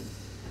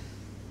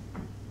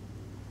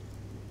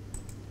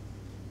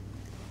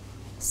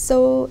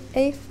 So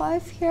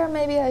A5 here,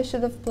 maybe I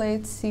should have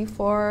played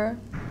C4,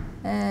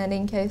 and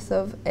in case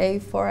of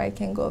A4, I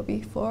can go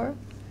B4.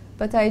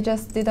 But I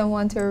just didn't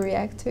want to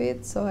react to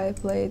it, so I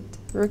played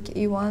Rook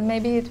E1.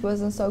 Maybe it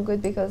wasn't so good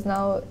because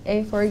now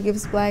A4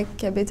 gives Black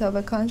a bit of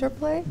a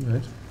counterplay.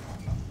 Right.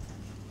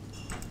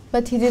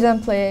 But he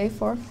didn't play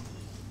A4.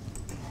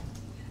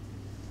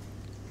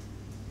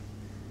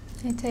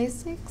 Knight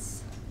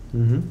a6.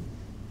 Mm-hmm.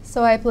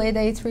 So I played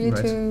a3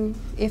 Right. to,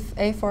 if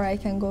a4 I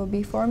can go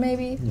b4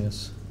 maybe.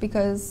 Yes.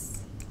 Because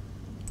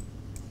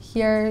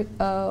here,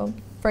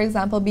 for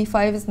example,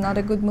 b5 is not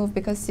a good move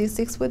because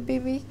c6 would be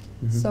weak.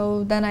 Mm-hmm.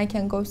 So then I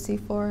can go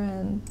c4,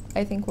 and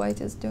I think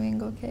white is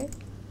doing okay.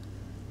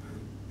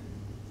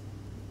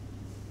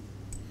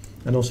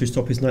 And also you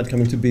stop his knight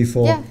coming to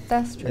b4. Yeah,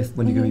 that's true. If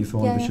when you go Mhm.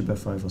 e4, Yeah, bishop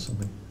f5 or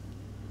something.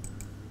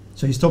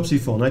 So he stops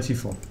e4, knight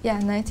e4. Yeah,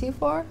 knight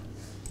e4.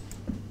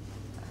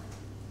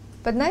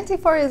 But knight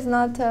e4 is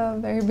not a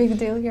very big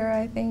deal here,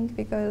 I think,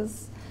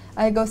 because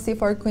I go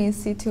c4, queen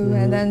c2,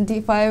 and then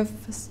d5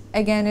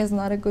 again is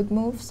not a good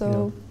move,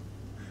 so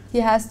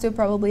he has to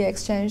probably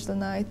exchange the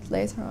knight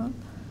later on.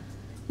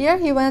 Here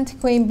he went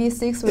queen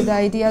b6 with the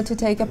idea to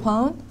take a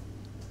pawn.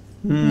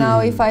 Now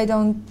if I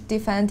don't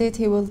defend it,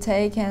 he will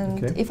take,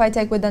 and if I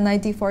take with the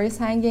knight d4 is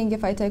hanging,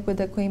 if I take with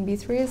the queen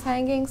b3 is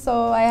hanging,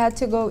 so I had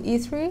to go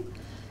e3.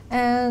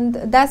 And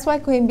that's why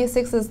queen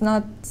b6 is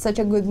not such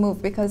a good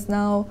move, because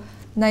now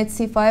knight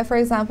c5, for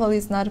example,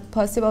 is not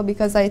possible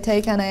because I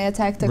take and I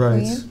attack the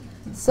queen.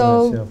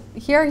 So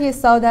here he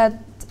saw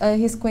that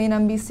his queen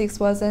on b6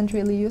 wasn't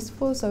really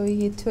useful, so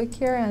he took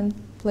here and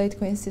played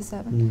queen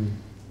c7.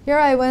 Here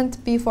I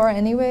went b4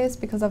 anyways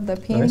because of the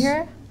pin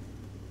here.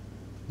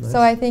 So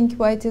I think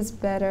white is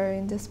better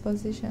in this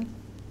position.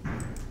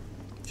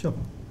 Sure.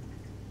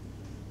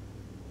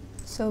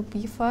 So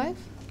b5.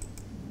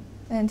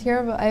 And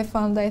here I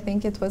found, I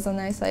think it was a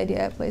nice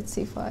idea, I played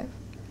c5.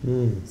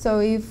 So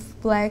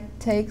if black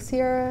takes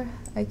here,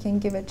 I can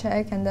give a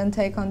check and then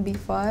take on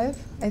b5.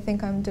 I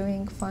think I'm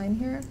doing fine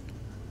here.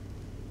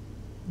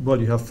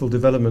 Well, you have full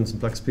development,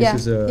 black's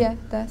pieces yeah,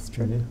 that's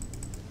true. Yeah.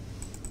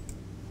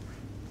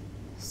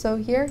 So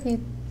here he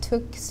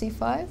took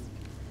c5.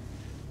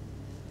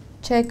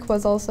 Check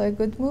was also a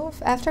good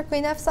move. After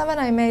queen f7,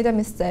 I made a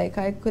mistake.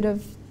 I could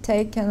have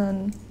taken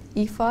on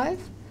e5,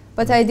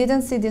 but I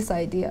didn't see this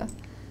idea,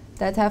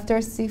 that after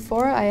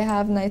c4, I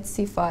have knight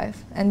c5,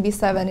 and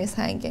b7 is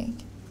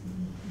hanging.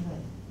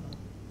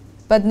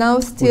 But now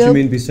still... What do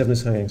you mean b7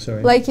 is hanging,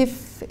 sorry? Like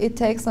if it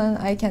takes on,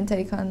 I can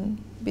take on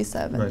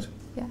b7. Right.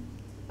 Yeah.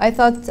 I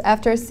thought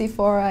after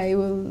c4, I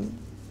will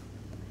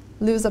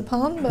lose a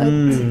pawn, but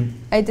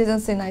I didn't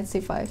see knight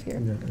c5 here.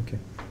 Yeah, okay.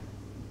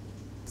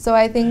 So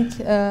I think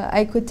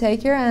I could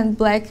take here, and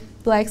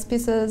black's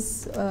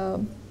pieces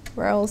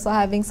were also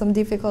having some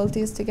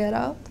difficulties to get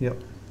out. Yep.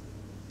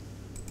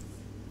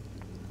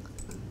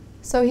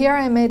 So here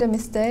I made a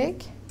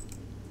mistake.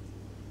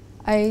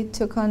 I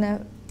took on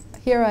a,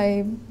 here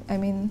I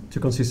mean,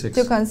 took on c6.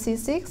 Took on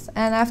c6,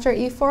 and after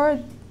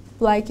e4,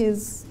 black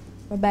is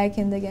back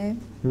in the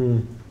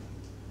game.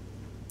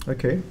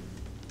 Okay.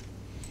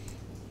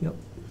 Yep.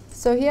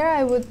 So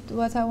here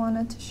what I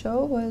wanted to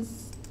show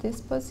was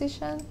this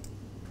position,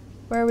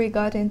 where we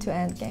got into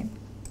endgame.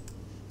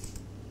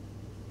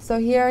 So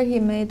here he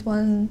made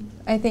one,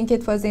 I think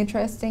it was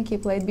interesting, he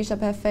played bishop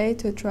f8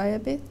 to try a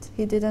bit.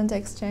 He didn't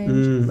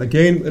exchange.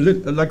 Again,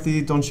 like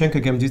the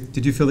Donchenko game,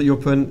 did you feel that your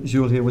opponent,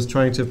 Jules, here was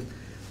trying to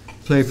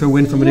play for a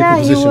win from an equal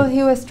position? Yeah,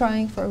 he was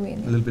trying for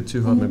win. A little bit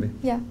too hard, maybe.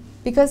 Yeah,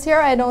 because here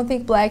I don't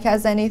think black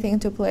has anything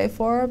to play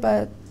for,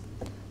 but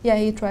yeah,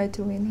 he tried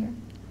to win here.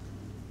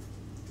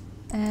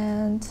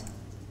 And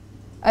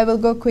I will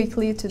go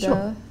quickly to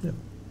the... Yeah.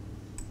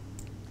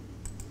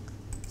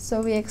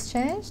 So we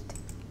exchanged.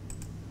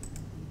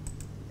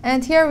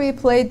 And here we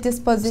played this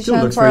position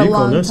for very a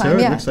long equal, time.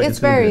 No? Yeah, Like it's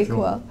very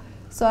equal.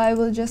 So I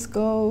will just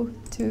go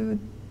to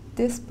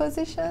this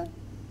position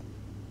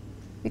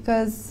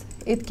because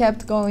it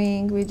kept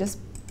going. We just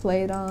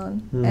played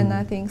on and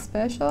nothing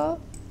special.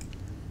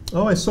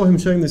 Oh, I saw him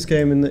showing this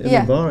game in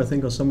the bar, I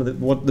think, or some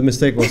of what the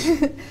mistake was.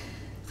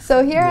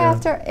 So here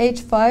after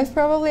h5,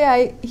 probably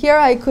here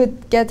I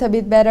could get a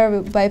bit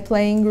better by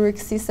playing rook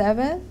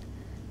c7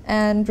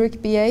 and rook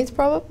b8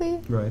 probably.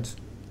 Right.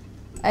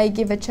 I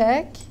give a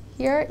check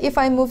here. If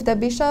I move the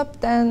bishop,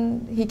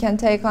 then he can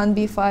take on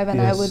b5 and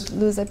I would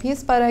lose a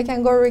piece, but I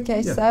can go rook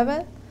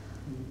h7.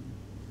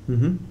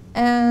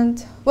 And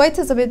white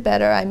is a bit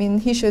better. I mean,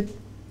 he's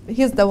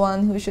the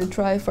one who should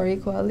try for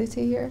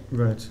equality here.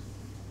 Right.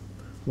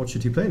 What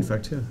should he play, in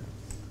fact,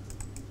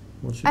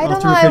 I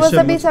don't know, I was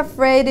a bit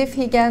afraid if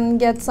he can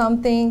get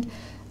something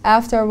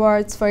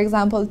afterwards, for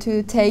example,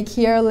 to take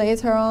here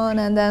later on,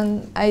 and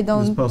then I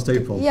don't... Just past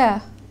April.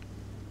 Yeah.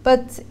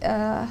 But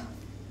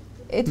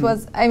it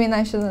was, I mean,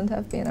 I shouldn't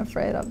have been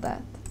afraid of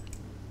that.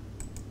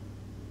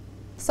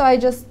 So I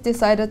just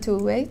decided to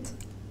wait.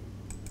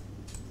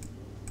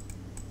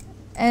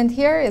 And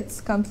here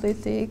it's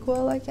completely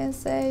equal, I can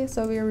say,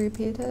 so we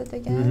repeat it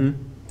again.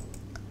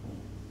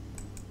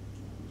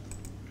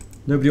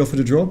 Nobody offered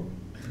a draw?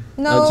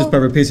 No. Just by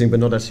repeating, but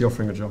not actually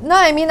offering a draw. No,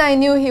 I mean, I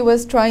knew he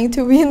was trying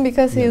to win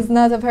because he's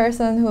not a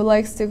person who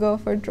likes to go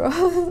for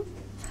draws.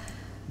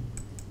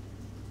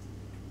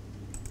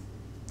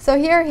 So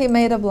here he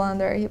made a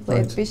blunder. He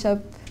played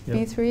bishop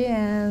b3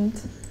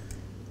 and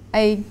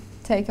I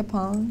take a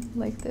pawn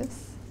like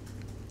this.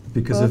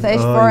 Because both of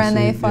h4 and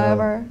a5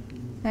 are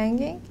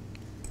hanging.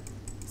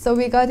 So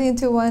we got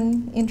into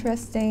one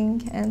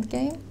interesting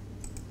endgame.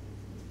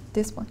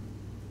 This one.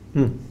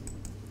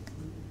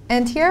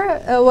 And here,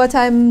 what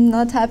I'm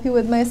not happy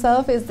with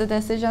myself is the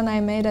decision I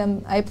made.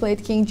 I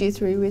played king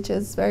g3, which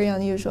is very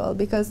unusual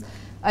because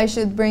I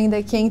should bring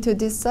the king to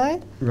this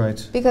side.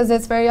 Right. Because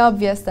it's very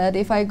obvious that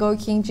if I go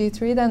king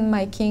g3, then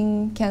my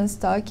king can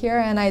stalk here,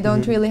 and I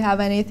don't really have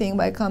anything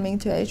by coming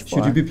to h4.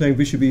 Should you be playing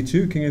bishop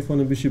e2, king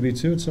f1 and bishop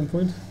e2 at some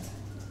point?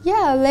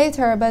 Yeah,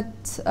 later, but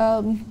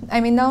I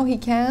mean, now he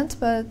can't,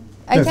 but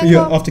I No, can for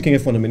go. after king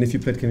f1, I mean, if you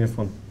played king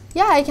f1.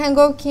 Yeah, I can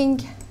go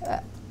king.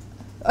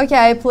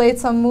 Okay, I played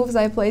some moves.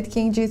 I played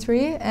king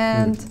g3,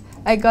 and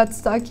I got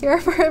stuck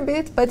here for a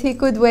bit, but he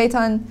could wait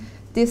on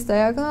this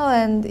diagonal,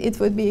 and it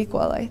would be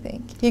equal, I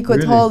think. He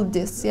could hold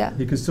this, yeah.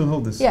 He could still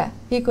hold this? Yeah,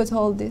 he could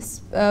hold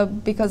this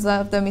because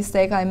of the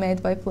mistake I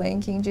made by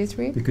playing king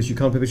g3. Because you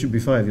can't play bishop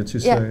b5, you're too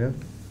slow, yeah?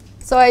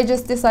 So I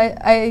just decided,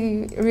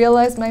 I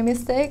realized my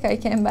mistake. I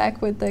came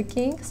back with the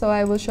king, so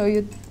I will show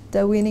you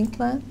the winning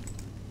plan.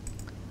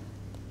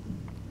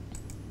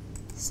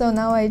 So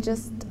now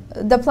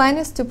the plan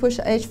is to push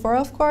h4,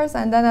 of course,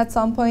 and then at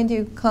some point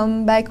you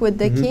come back with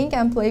the king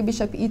and play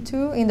bishop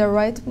e2 in the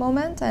right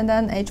moment, and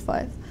then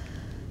h5.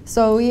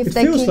 So if it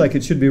feels like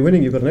it should be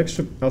winning. You've got an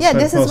extra outside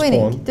this is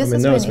winning. pawn. This I mean,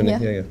 is now winning,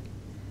 it's winning.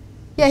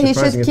 Yeah, he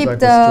should keep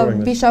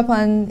the bishop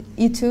on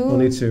e2. On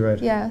e2,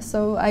 right. Yeah,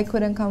 so I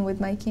couldn't come with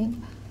my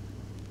king.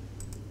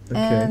 Okay.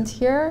 And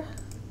here,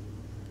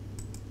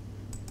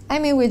 I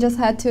mean, we just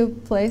had to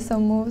play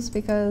some moves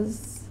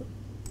because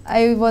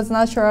I was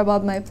not sure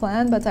about my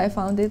plan, but I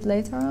found it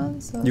later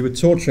on. So you were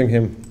torturing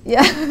him.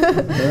 Yeah.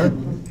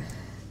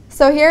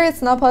 So here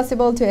it's not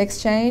possible to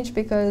exchange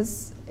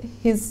because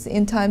he's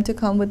in time to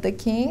come with the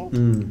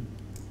king.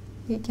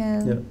 He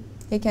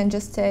can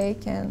just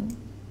take and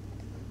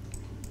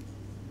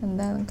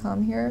then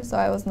come here. So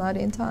I was not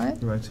in time.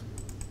 Right.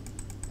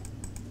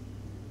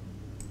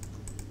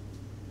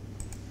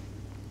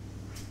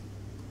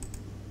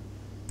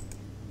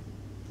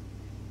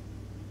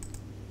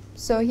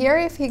 So here,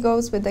 if he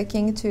goes with the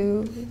king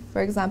to,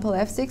 for example,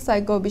 f6,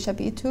 I go bishop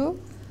e2,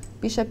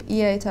 bishop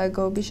e8, I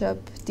go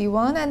bishop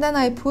d1, and then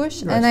I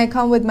push, and I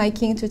come with my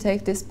king to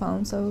take this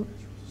pawn. So.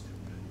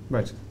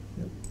 Right.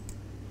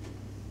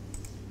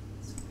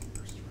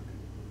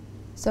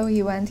 So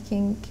he went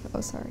king.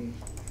 Oh, sorry.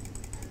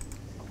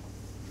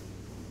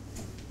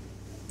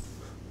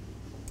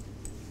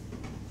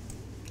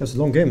 That's a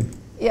long game.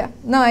 Yeah.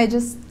 No, I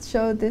just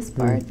showed this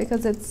part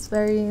because it's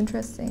very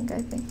interesting,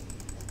 I think.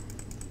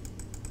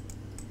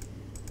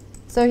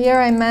 So here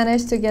I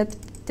managed to get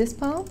this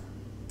pawn,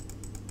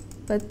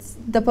 but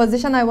the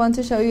position I want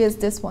to show you is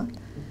this one,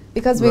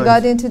 because we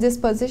got into this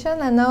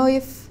position, and now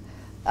if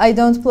I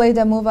don't play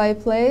the move I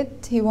played,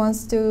 he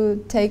wants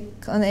to take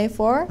on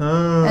a4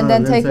 and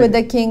then take with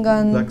the king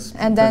on,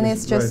 and then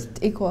it's just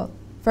equal.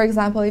 For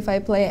example, if I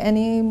play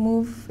any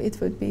move, it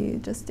would be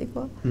just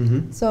equal.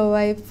 So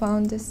I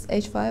found this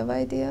h5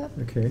 idea.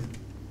 Okay.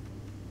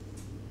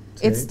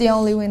 It's the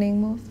only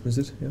winning move. Is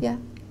it? Yeah.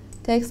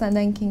 Takes and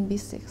then king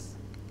b6.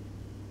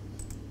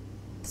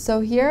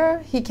 So here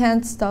he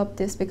can't stop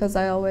this because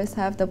I always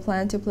have the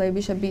plan to play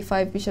bishop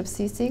b5, bishop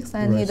c6,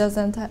 and he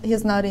doesn't.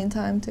 He's not in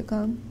time to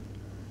come.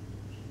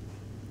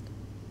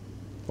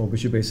 Or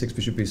bishop a6,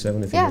 bishop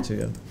b7 if you need to.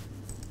 Yeah.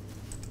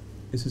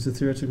 Is this a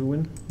theoretical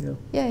win? Yeah.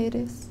 Yeah, it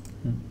is.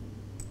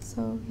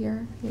 So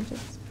here he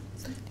just.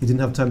 He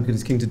didn't have time to get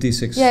his king to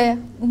d6. Yeah, yeah.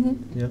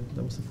 Yeah,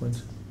 that was the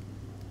point.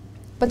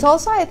 But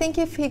also, I think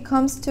if he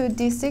comes to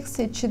d6,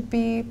 it should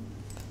be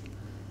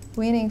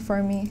winning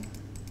for me.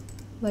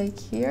 Like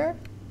here.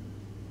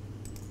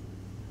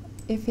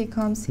 If he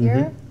comes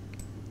here,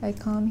 I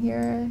come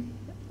here.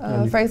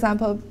 For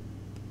example,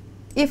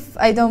 if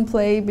I don't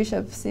play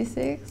bishop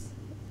c6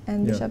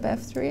 and bishop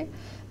f3,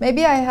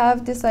 maybe I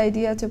have this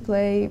idea to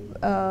play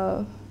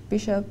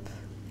bishop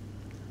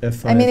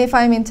f5. I mean, if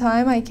I'm in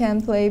time, I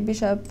can play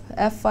bishop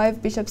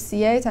f5, bishop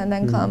c8, and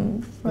then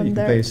come from you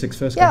there. Play a6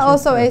 first. Yeah,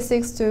 also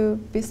a6 to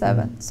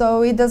b7.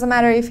 So it doesn't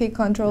matter if he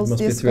controls this.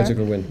 It must be a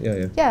theoretical win. Yeah,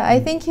 yeah. Yeah, I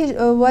think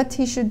what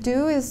he should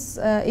do is,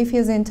 if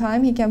he's in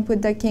time, he can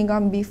put the king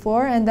on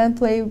b4 and then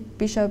play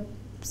bishop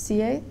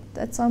c8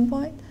 at some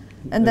point,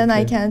 and then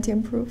I can't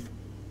improve.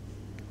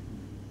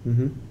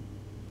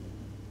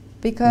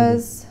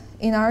 Because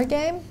in our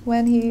game,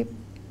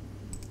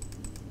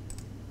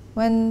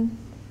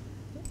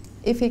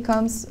 if he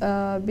comes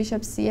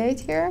bishop c8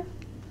 here,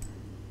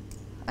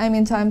 I'm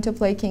in time to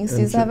play king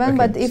c7,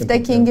 but if the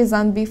king is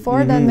on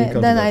b4,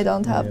 then I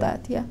don't have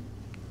that,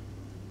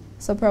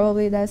 So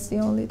probably that's the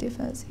only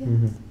defense here.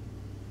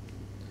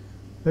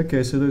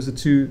 Okay, so those are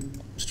two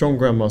strong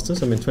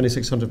grandmasters. I mean,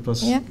 2,600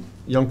 plus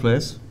young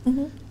players.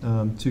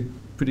 Two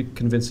pretty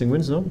convincing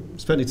wins, no?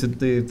 Especially to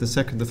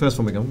the first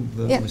one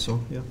we saw,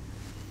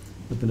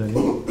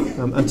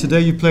 and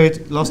today you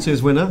played last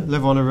year's winner,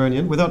 Levon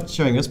Aronian, without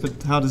showing us,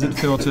 but how does it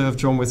feel to have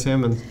drawn with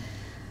him? And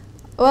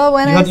well,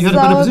 when you had a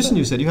better position,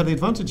 you said. You had the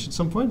advantage at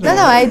some point? No,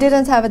 I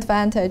didn't have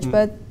advantage,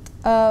 but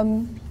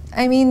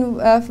I mean,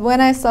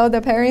 when I saw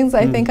the pairings,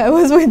 I think I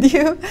was with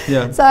you.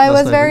 Yeah, so I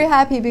was very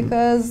happy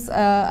because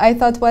I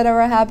thought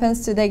whatever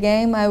happens to the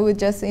game, I would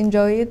just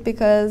enjoy it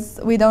because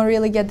we don't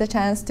really get the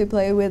chance to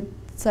play with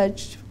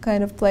such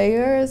kind of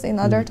players in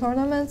other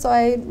tournaments. So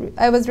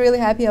I was really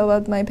happy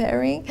about my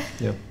pairing.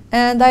 Yeah.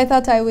 And I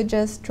thought I would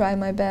just try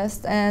my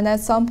best. And at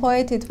some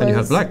point it was... And you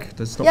had black.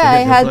 Yeah, I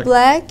had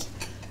black.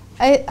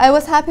 I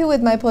was happy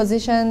with my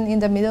position in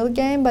the middle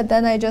game, but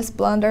then I just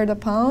blundered a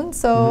pawn.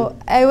 So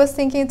I was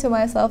thinking to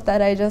myself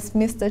that I just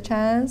missed the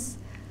chance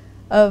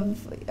of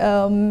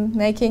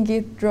making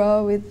it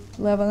draw with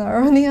Levon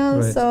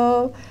Aronian. Right.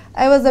 So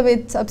I was a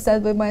bit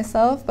upset with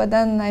myself, but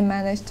then I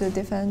managed to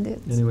defend it.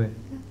 Anyway,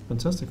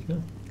 fantastic, yeah.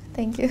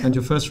 Thank you. And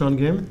your first round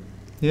game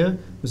here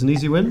was an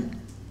easy win?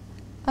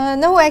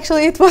 No,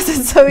 actually it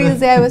wasn't so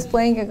easy. I was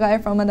playing a guy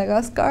from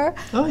Madagascar.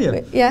 Oh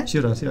yeah, yeah.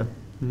 Stuart, yeah.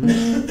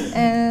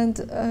 And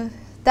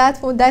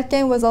that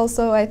game was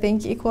also, I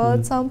think, equal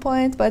at some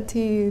point, but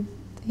he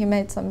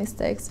made some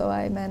mistakes, so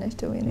I managed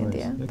to win in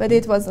the end. Okay. But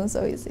it wasn't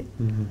so easy.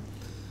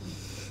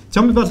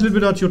 Tell me a little bit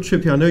about your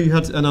trip here. I know you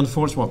had an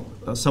unfortunate,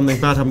 something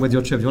bad happened with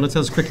your trip. Do you want to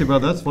tell us quickly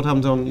about that? What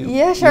happened on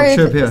your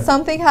trip here?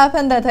 Something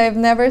happened that I've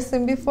never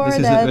seen before.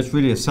 It's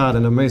really a sad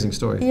and amazing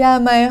story. Yeah,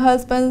 my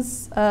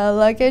husband's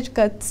luggage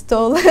got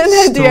stolen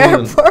at the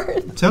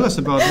airport. Tell us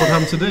about what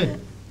happened today.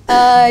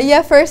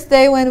 Yeah, first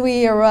day when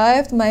we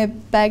arrived, my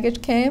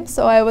baggage came,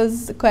 so I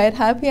was quite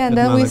happy. And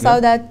then we saw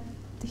that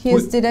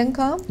his didn't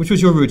come. Which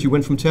was your route? You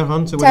went from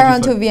Tehran to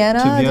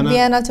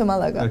Vienna to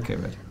Malaga. Okay,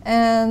 right.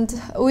 And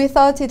we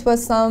thought it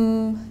was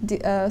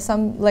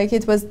like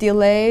it was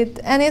delayed,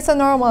 and it's a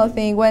normal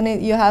thing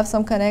when you have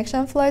some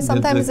connection flight.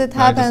 Sometimes it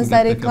happens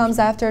that it comes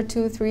after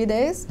 2-3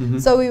 days.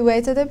 So we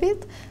waited a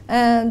bit,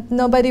 and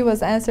nobody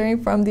was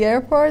answering from the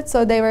airport.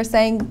 So they were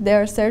saying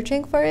they're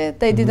searching for it.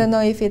 They didn't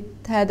know if it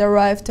had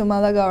arrived to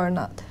Malaga or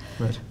not.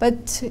 Right.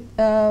 But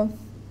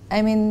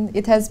I mean,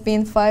 it has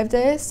been 5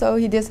 days, so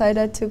he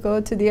decided to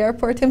go to the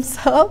airport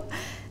himself,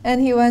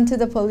 and he went to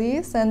the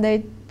police, and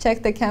they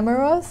checked the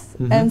cameras,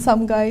 and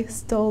some guy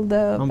stole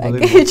the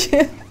baggage.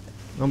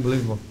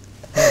 Unbelievable.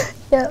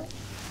 Yeah.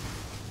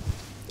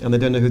 And they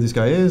don't know who this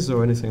guy is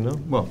or anything, no?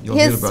 Well, you'll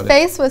hear about it. His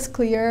face was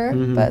clear,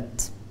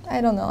 but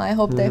I don't know. I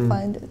hope they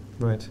find it.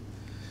 Right.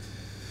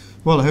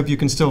 Well, I hope you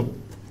can still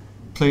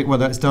play. Well,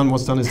 that's done.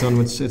 What's done is done.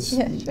 It's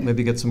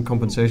maybe get some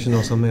compensation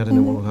or something. I don't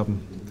know what will happen.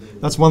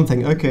 That's one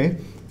thing. Okay.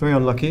 Very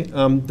unlucky.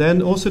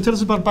 Then also tell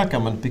us about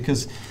backgammon,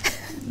 because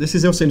this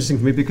is also interesting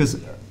for me, because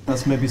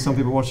as maybe some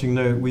people watching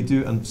know, we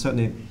do, and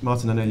certainly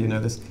Martin, I know you know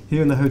this,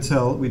 here in the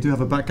hotel we do have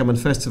a backgammon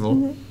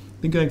festival.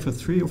 Been going for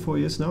 3 or 4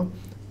 years now,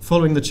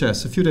 following the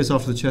chess. A few days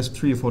after the chess,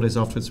 3 or 4 days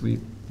afterwards, we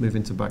move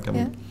into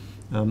backgammon.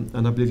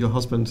 And I believe your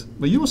husband,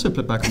 well, you also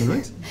play backgammon,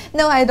 right?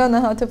 No, I don't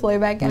know how to play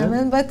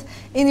backgammon, but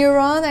in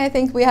Iran I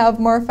think we have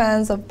more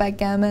fans of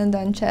backgammon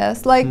than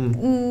chess. Like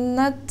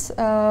not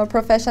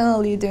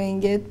professionally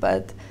doing it,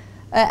 but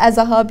as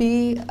a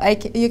hobby,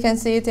 you can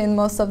see it in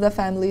most of the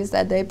families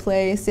that they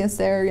play since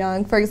they're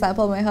young. For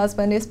example, my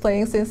husband is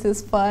playing since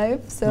he's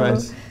 5, so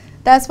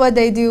that's what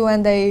they do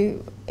when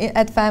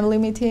at family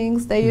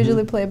meetings. They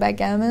usually play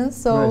backgammon.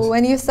 So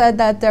when you said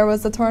that there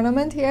was a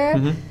tournament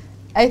here,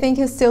 I think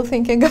he's still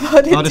thinking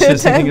about it to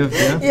attend.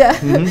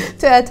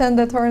 To attend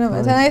the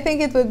tournament, and I think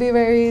it would be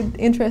very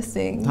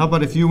interesting. How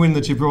about if you win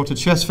the Gibraltar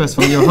Chess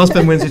Festival and your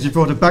husband wins the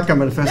Gibraltar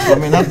Backgammon Festival? I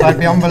mean, that might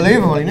be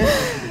unbelievable, you know?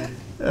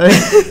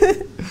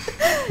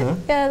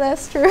 Yeah,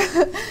 that's true.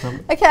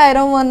 Okay, I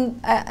don't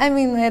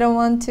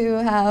want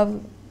to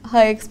have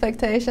high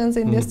expectations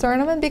in this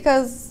tournament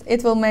because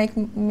it will make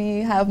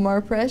me have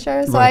more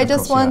pressure. So I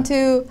just want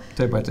to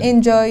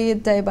enjoy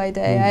it day by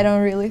day. I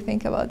don't really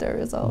think about the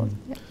result.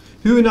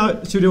 Who in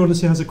our studio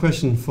audience here has a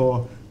question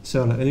for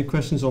Sarah? Any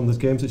questions on the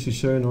games that she's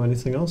shown or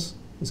anything else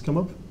that's come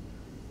up?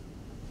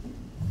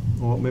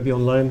 Or maybe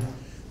online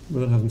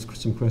we'll have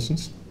some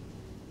questions.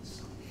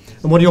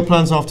 And what are your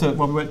plans after?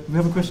 Well, we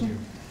have a question?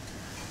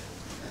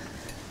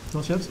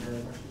 Not yet? Okay,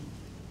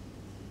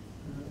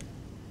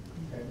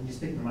 when you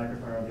speak in the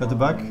microphone, at the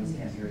back? Can't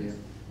hear you.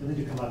 You'll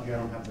need to come up here. I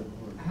don't have the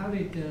cord. How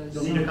did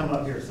you'll need to come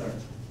up here, sir.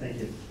 Thank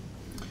you.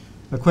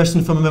 A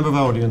question from a member of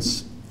our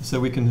audience, so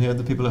we can hear,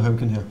 the people at home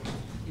can hear.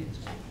 Yes.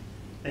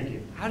 Thank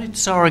you. How did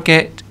Sarah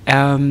get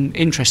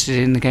interested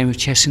in the game of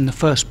chess in the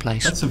first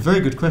place? That's a very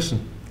good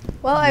question.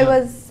 Well, I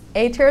was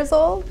 8 years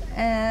old,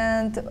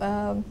 and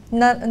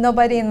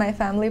nobody in my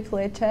family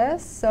played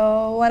chess.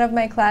 So one of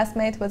my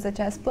classmates was a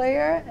chess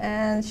player,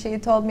 and she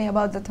told me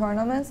about the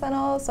tournaments and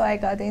all. So I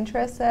got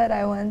interested.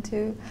 I went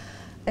to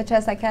a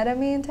chess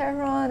academy in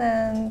Tehran,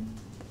 and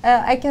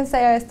I can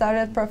say I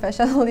started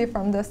professionally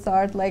from the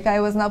start. Like, I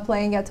was not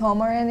playing at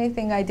home or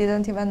anything. I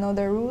didn't even know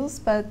the rules,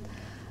 but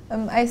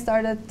I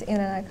started in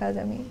an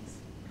academy.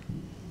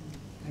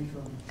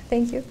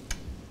 Thank you.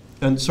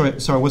 And sorry,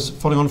 I was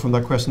following on from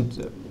that question.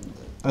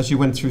 As you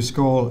went through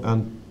school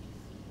and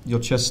your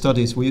chess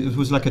studies, it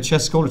was like a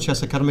chess school, a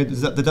chess academy.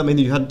 Did that mean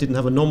you didn't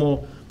have a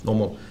normal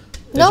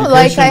No,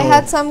 like I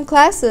had some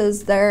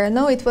classes there.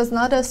 No, it was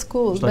not a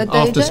school. Like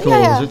after school,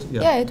 was it?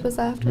 Yeah, it was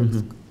after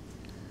school.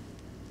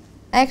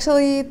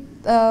 Actually,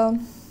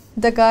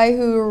 the guy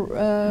who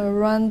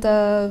run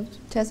the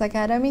chess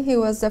academy, he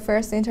was the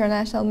first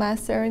international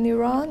master in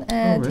Iran,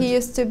 and he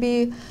used to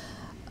be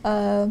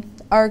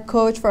our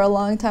coach for a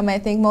long time. I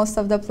think most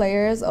of the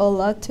players owe a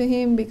lot to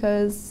him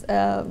because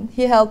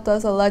he helped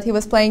us a lot. He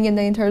was playing in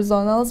the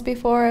interzonals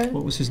before.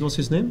 What's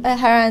his name?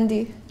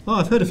 Harandi. Oh,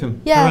 I've heard of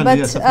him. Yeah, Harandi, but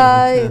yes,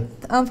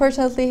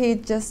 unfortunately he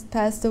just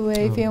passed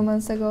away a few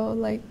months ago,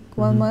 like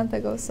 1 month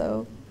ago,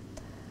 so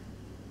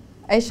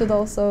I should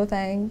also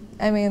thank,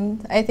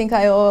 I think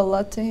I owe a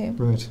lot to him.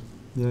 Right,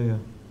 yeah.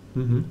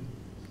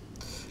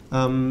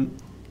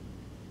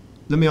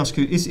 Let me ask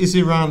you, is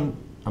Iran,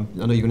 I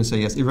know you're going to say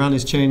yes, Iran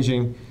is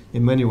changing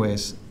in many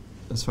ways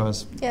as far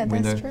as we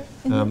know. True.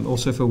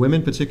 Also for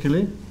women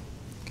particularly.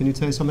 Can you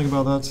tell us something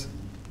about that?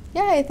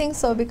 Yeah, I think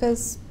so,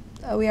 because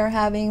we are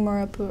having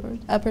more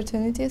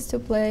opportunities to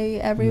play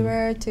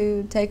everywhere,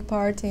 to take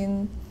part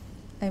in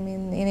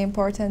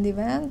important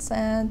events,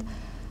 and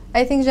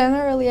I think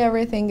generally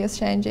everything is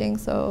changing,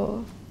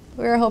 so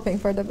we're hoping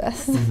for the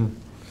best. You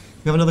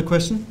have another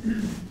question?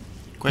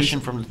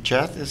 Question from the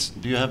chat is,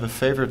 do you have a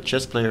favorite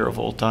chess player of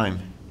all time?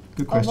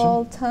 Good question. Of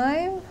all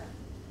time?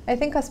 I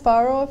think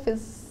Kasparov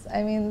is,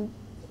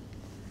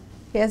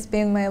 he has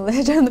been my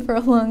legend for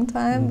a long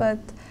time, but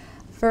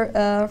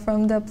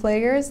from the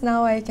players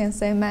now I can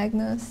say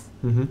Magnus.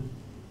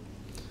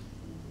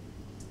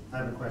 I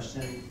have a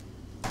question.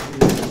 I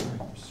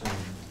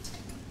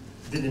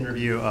did an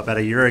interview about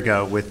a year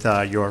ago with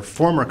your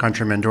former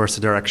countryman,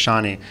 Sarasadat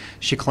Khademalsharieh.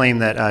 She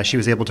claimed that she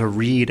was able to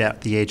read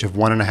at the age of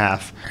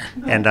 1.5.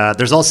 And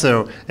there's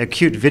also a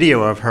cute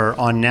video of her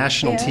on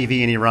national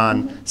TV in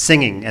Iran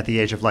singing at the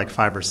age of like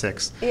 5 or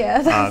 6.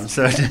 Yeah.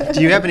 So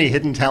do you have any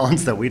hidden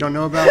talents that we don't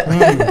know about?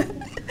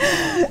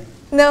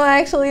 No,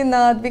 actually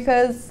not,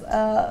 because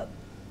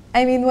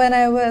when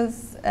I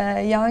was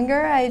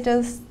younger, I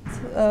just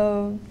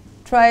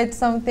tried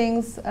some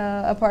things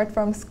apart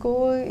from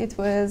school. It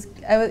was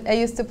I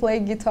used to play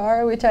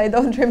guitar, which I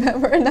don't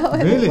remember now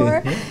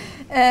anymore,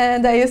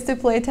 and I used to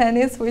play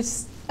tennis,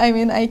 which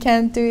I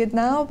can't do it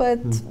now. But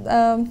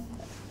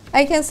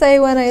I can say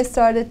when I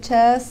started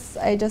chess,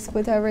 I just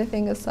put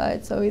everything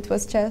aside. So it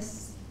was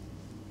chess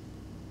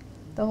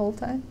the whole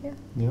time.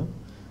 Yeah.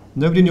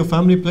 Nobody in your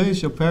family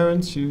plays? Your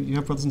parents? You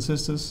have brothers and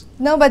sisters?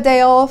 No, but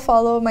they all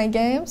follow my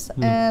games.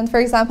 And for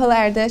example,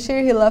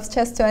 Ardeshir, he loves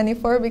chess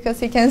 24 because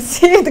he can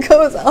see it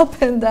goes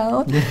up and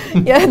down.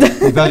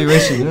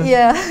 Evaluation,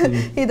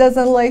 He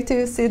doesn't like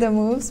to see the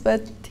moves,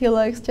 but he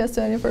likes chess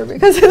 24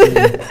 because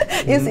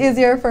it's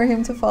easier for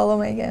him to follow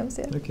my games.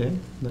 Okay,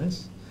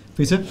 nice.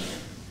 Peter?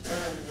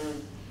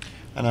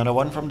 Another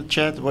one from the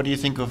chat. What do you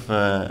think of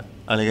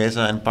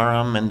Alireza and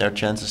Parham and their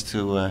chances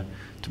to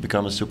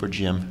become a super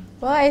GM?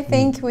 Well, I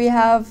think we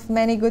have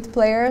many good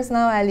players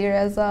now.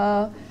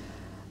 Alireza,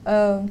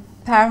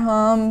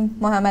 Parham,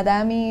 Mohammad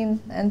Amin,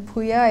 and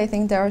Puya. I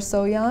think they are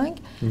so young.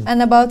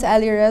 And about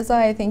Alireza,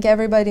 I think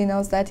everybody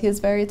knows that he's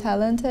very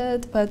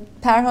talented, but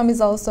Parham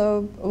is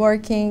also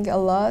working a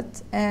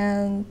lot,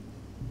 and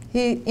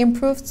he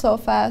improved so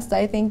fast.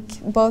 I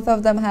think both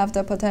of them have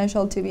the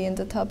potential to be in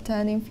the top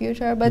 10 in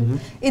future, but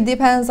it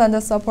depends on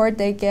the support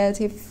they get.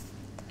 If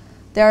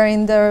they're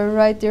in the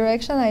right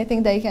direction, I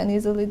think they can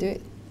easily do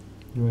it.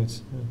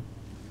 Right.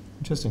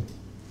 Interesting.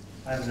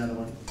 I have another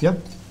one. Yeah.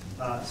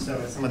 So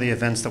at some of the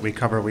events that we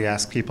cover, we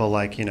ask people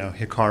like,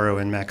 Hikaru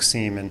and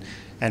Maxime and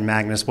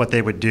Magnus what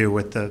they would do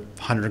with the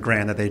 100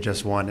 grand that they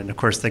just won. And of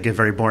course, they give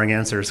very boring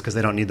answers because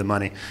they don't need the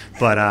money.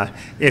 But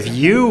if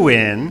you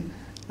win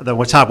the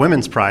top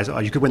women's prize,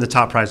 you could win the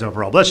top prize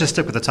overall. But let's just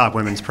stick with the top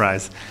women's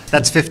prize.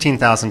 That's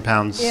 15,000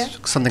 pounds,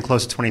 something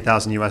close to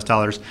 20,000 US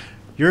dollars.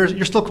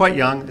 You're still quite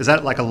young. Is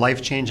that like a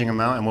life-changing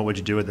amount, and what would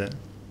you do with it?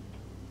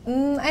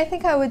 I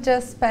think I would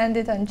just spend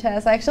it on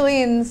chess.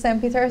 Actually, in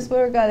St.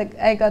 Petersburg,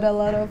 I got a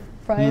lot of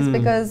prize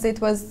because it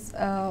was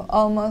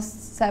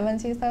almost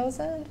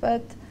 70,000.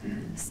 But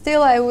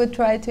still, I would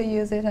try to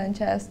use it on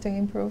chess to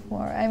improve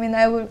more.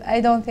 I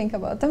don't think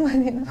about the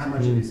money now. How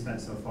much have you spent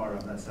so far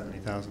of that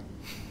 70,000?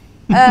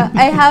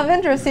 I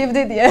haven't received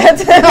it yet.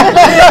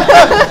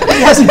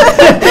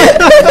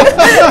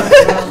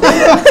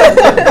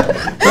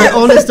 Very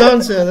honest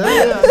answer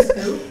there.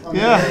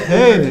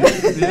 Hey.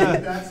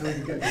 So we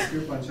can get the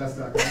scoop on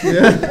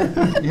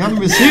chess.com. You haven't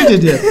received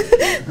it yet.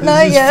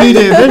 Not this yet. is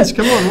 3-day events.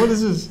 Come on, what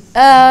is this?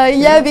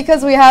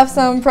 Because we have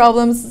some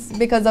problems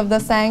because of the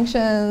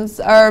sanctions.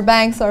 Our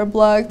banks are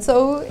blocked,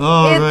 so it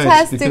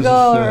has to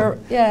go. I'll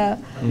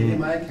give you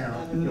my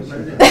account. You'll put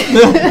it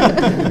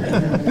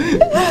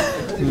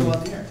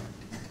in.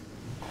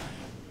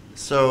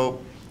 So,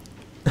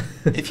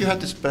 if you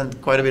had to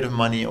spend quite a bit of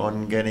money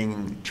on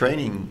getting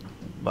training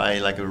by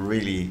like a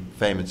really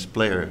famous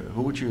player,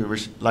 who would you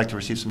like to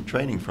receive some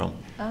training from?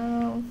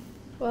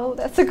 Well,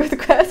 that's a good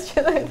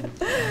question.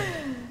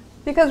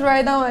 Because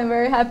right now I'm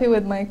very happy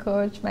with my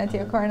coach,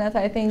 Matthew Cornett.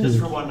 I think Just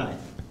for one night.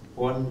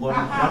 One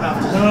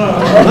after.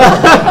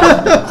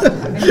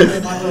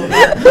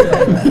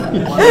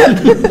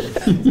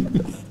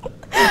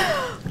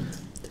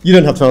 You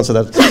don't have to answer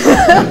that.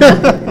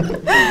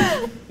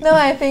 no,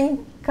 I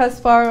think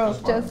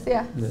Kasparov, just,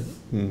 yeah.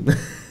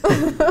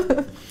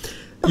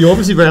 You're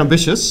obviously very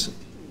ambitious.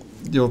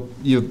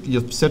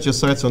 You've set your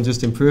sights on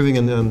just improving,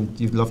 and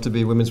you'd love to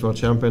be women's world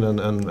champion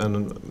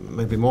and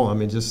maybe more. I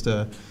mean, just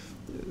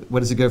where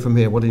does it go from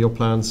here? What are your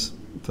plans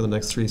for the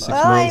next 3-6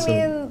 months?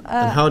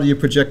 And how do you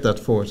project that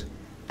forward?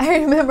 I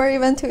remember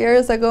even 2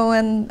 years ago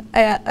when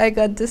I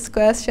got this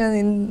question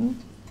in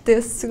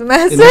this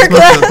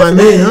masterclass. By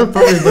me, huh?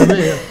 Probably by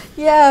me, yeah.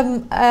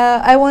 Yeah,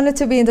 I wanted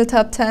to be in the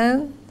top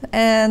 10,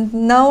 and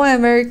now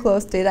I'm very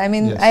close to it. I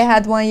mean, I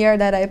had 1 year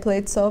that I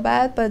played so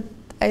bad, but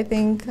I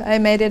think I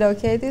made it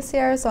okay this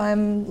year, so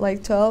I'm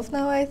like 12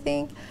 now, I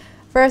think.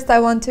 First, I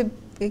want to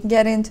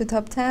get into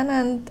top 10,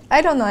 and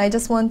I don't know, I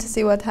just want to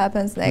see what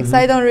happens next.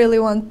 I don't really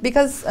want,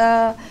 because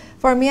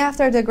for me,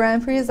 after the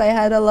Grand Prix, I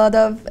had a lot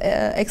of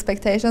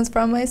expectations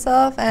from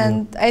myself,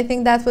 and I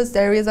think that was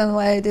the reason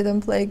why I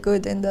didn't play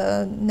good in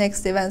the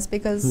next events,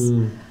 because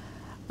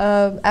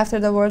after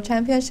the World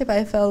Championship,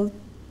 I felt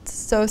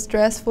so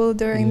stressful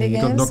during the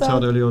game. You got knocked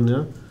out early on,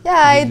 yeah?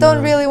 Yeah, I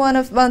don't really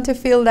want to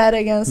feel that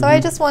again, so I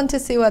just want to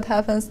see what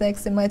happens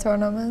next in my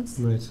tournaments.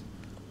 Right.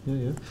 Yeah,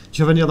 yeah. Do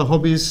you have any other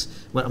hobbies?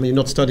 Well, I mean, you're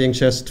not studying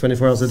chess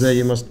 24 hours a day.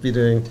 You must be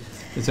doing.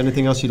 Is there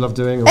anything else you love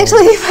doing? Or?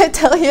 Actually, if I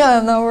tell you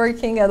I'm not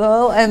working at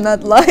all, I'm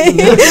not lying.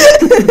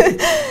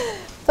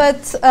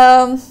 But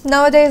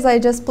nowadays I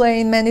just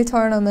play in many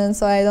tournaments,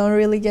 so I don't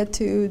really get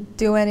to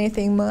do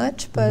anything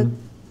much. But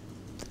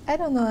I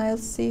don't know. I'll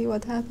see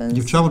what happens.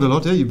 You've traveled a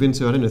lot, yeah? You've been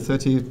to, I don't know,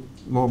 30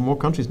 more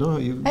countries, no?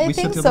 I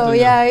think so.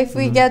 Yeah. If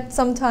we get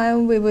some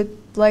time, we would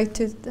like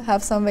to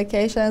have some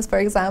vacations. For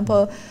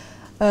example.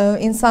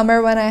 In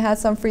summer, when I had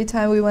some free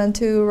time, we went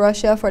to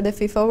Russia for the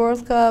FIFA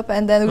World Cup,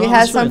 and then we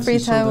had some free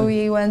time.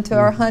 We went to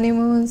our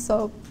honeymoon.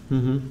 So.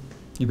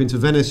 You've been to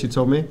Venice, you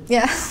told me.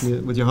 Yeah.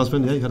 With your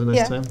husband, yeah. You had a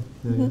nice time.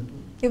 Yeah,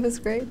 It was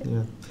great.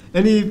 Yeah.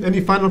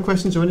 Any final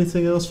questions or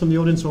anything else from the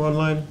audience or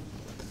online?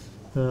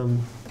 No,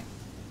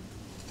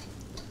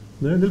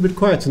 a little bit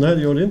quiet tonight,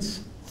 the audience.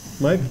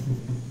 Mike.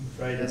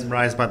 Right,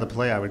 mesmerized by the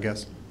play, I would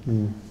guess.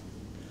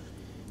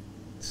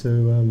 So.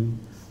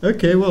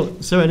 Okay, well,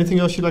 Sarah, anything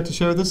else you'd like to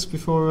share with us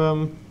before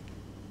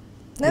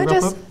No,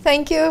 just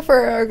thank you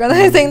for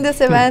organizing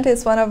this event.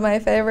 It's one of my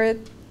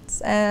favorites,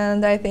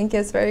 and I think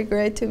it's very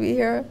great to be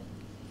here.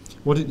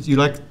 What did you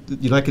like?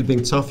 You like it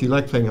being tough? You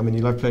like playing? I mean,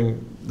 you like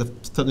playing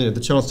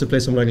the chance to play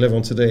someone like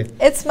Levon today.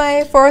 It's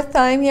my 4th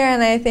time here,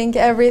 and I think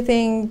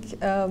everything.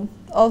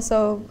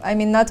 Also, I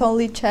mean, not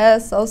only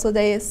chess, also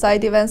the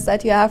side events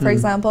that you have. For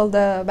example,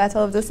 the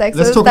Battle of the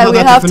Sexes that we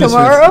have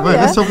tomorrow. Right,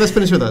 let's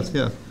finish with that.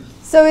 Yeah.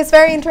 So it's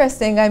very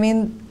interesting. I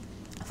mean,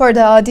 for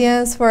the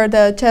audience, for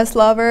the chess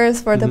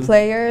lovers, for the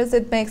players,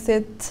 it makes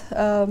it,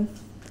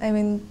 I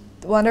mean,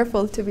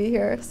 wonderful to be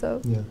here.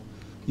 So. Yeah.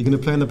 You going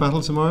to play in the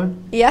battle tomorrow?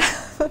 Yeah.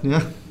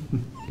 Yeah.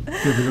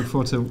 Good. We look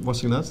forward to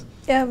watching that.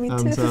 Yeah, me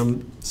too.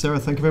 And Sarah,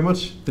 thank you very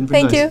much. Been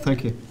very nice.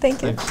 Thank you.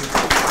 Thank you.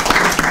 Thanks.